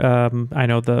thinking. I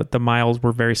know the miles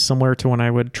were very similar to when I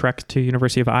would trek to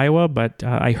University of Iowa, but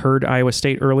I heard Iowa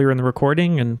State earlier in the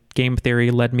recording, and game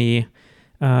theory led me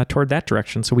toward that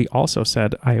direction. So we also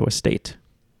said Iowa State.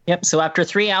 Yep. So after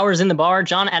 3 hours in the bar,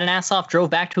 John Ananasoff drove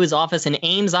back to his office in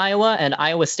Ames, Iowa at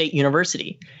Iowa State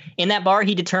University. In that bar,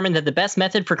 he determined that the best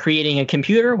method for creating a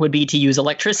computer would be to use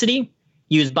electricity,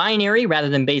 use binary rather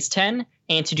than base 10,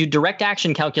 and to do direct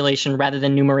action calculation rather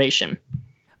than numeration.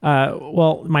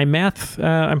 Well, my math,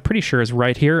 I'm pretty sure is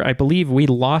right here. I believe we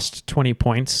lost 20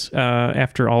 points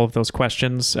after all of those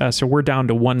questions. So we're down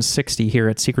to 160 here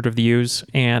at Secret of the Use.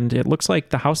 And it looks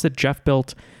like the house that Jeff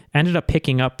built ended up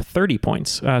picking up 30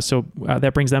 points. So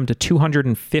that brings them to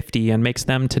 250 and makes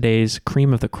them today's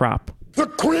cream of the crop. The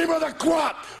cream of the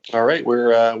crop! All right,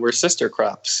 we're sister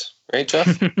crops. Right,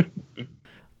 Jeff?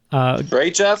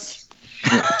 Right, Jeff?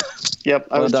 Yep,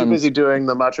 I was too busy doing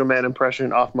the Macho Man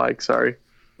impression off mic, sorry.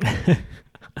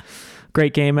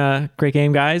 Great game,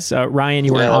 guys. Ryan,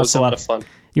 you were an awesome. It was a lot of fun.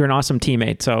 You're an awesome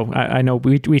teammate. So I know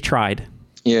we tried.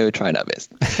 Yeah, we tried our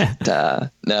best.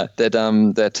 That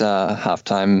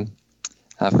halftime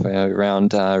halfway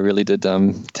around really did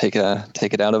take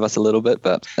it out of us a little bit,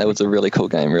 but that was a really cool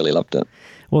game. Really loved it.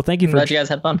 Well, thank you. Glad you guys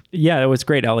had fun. Yeah, it was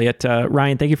great, Elliot.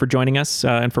 Ryan, thank you for joining us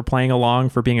and for playing along,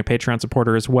 for being a Patreon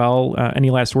supporter as well. Any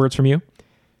last words from you?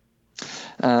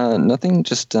 Nothing,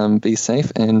 just be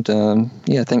safe, and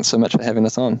thanks so much for having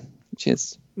us on.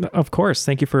 Cheers. Of course.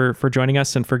 Thank you for joining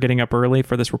us and for getting up early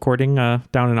for this recording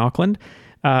down in Auckland.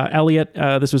 Elliot,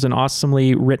 this was an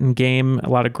awesomely written game, a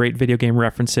lot of great video game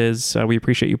references. We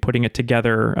appreciate you putting it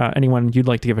together. Anyone you'd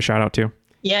like to give a shout out to?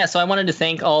 Yeah, so I wanted to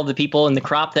thank all the people in the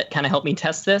crop that kind of helped me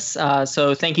test this.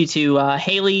 So thank you to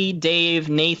Haley, Dave,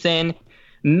 Nathan,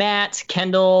 Matt,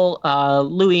 Kendall,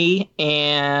 Louie,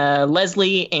 and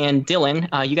Leslie, and Dylan.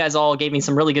 You guys all gave me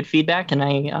some really good feedback, and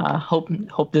I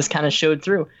hope this kind of showed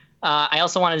through. I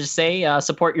also wanted to say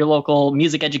support your local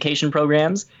music education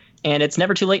programs, and it's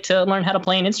never too late to learn how to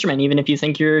play an instrument, even if you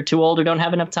think you're too old or don't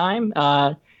have enough time.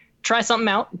 Try something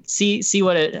out, see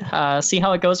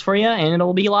how it goes for you, and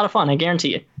it'll be a lot of fun. I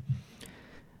guarantee you.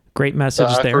 Great message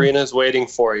there. Ocarina's waiting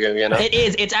for you. You know, it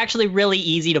is. It's actually really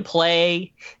easy to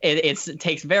play. It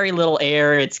takes very little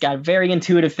air. It's got a very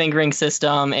intuitive fingering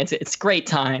system. It's great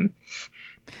time.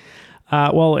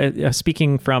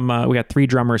 Speaking from, we got 3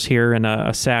 drummers here and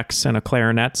a sax and a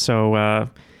clarinet. So,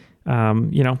 2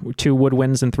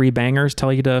 woodwinds and 3 bangers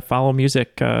tell you to follow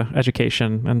music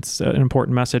education. And it's an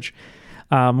important message.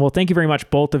 Thank you very much,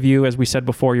 both of you. As we said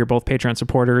before, you're both Patreon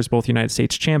supporters, both United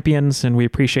States champions, and we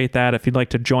appreciate that. If you'd like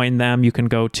to join them, you can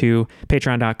go to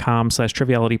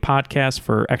patreon.com/trivialitypodcast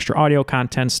for extra audio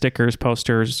content, stickers,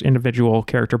 posters, individual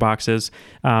character boxes.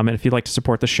 And if you'd like to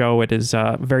support the show, it is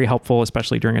very helpful,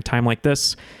 especially during a time like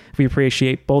this. We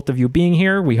appreciate both of you being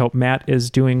here. We hope Matt is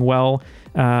doing well,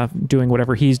 doing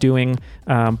whatever he's doing.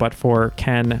 But for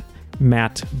Ken,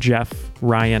 Matt, Jeff,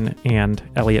 Ryan, and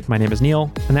Elliot, my name is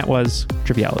Neil, and that was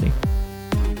Triviality.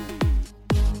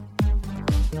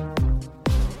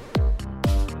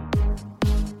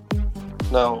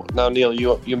 Now, Neil,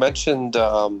 you mentioned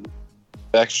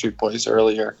Backstreet Boys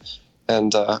earlier,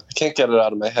 and I can't get it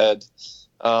out of my head.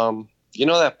 You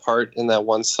know that part in that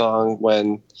one song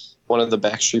when one of the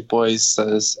Backstreet Boys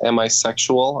says, "Am I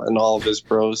sexual?" and all of his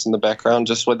bros in the background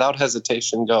just without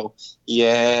hesitation go,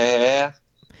 "Yeah."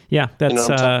 Yeah,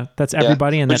 that's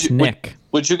everybody, and that's Nick.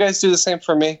 Would you guys do the same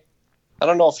for me? I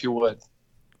don't know if you would.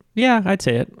 Yeah, I'd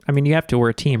say it. I mean, you have to. We're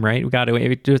a team, right? We got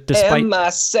to. Despite. Am I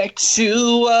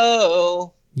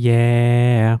sexual?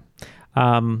 Yeah.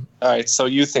 All right, so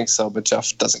you think so, but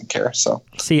Jeff doesn't care. So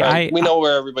see, we know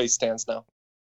where everybody stands now.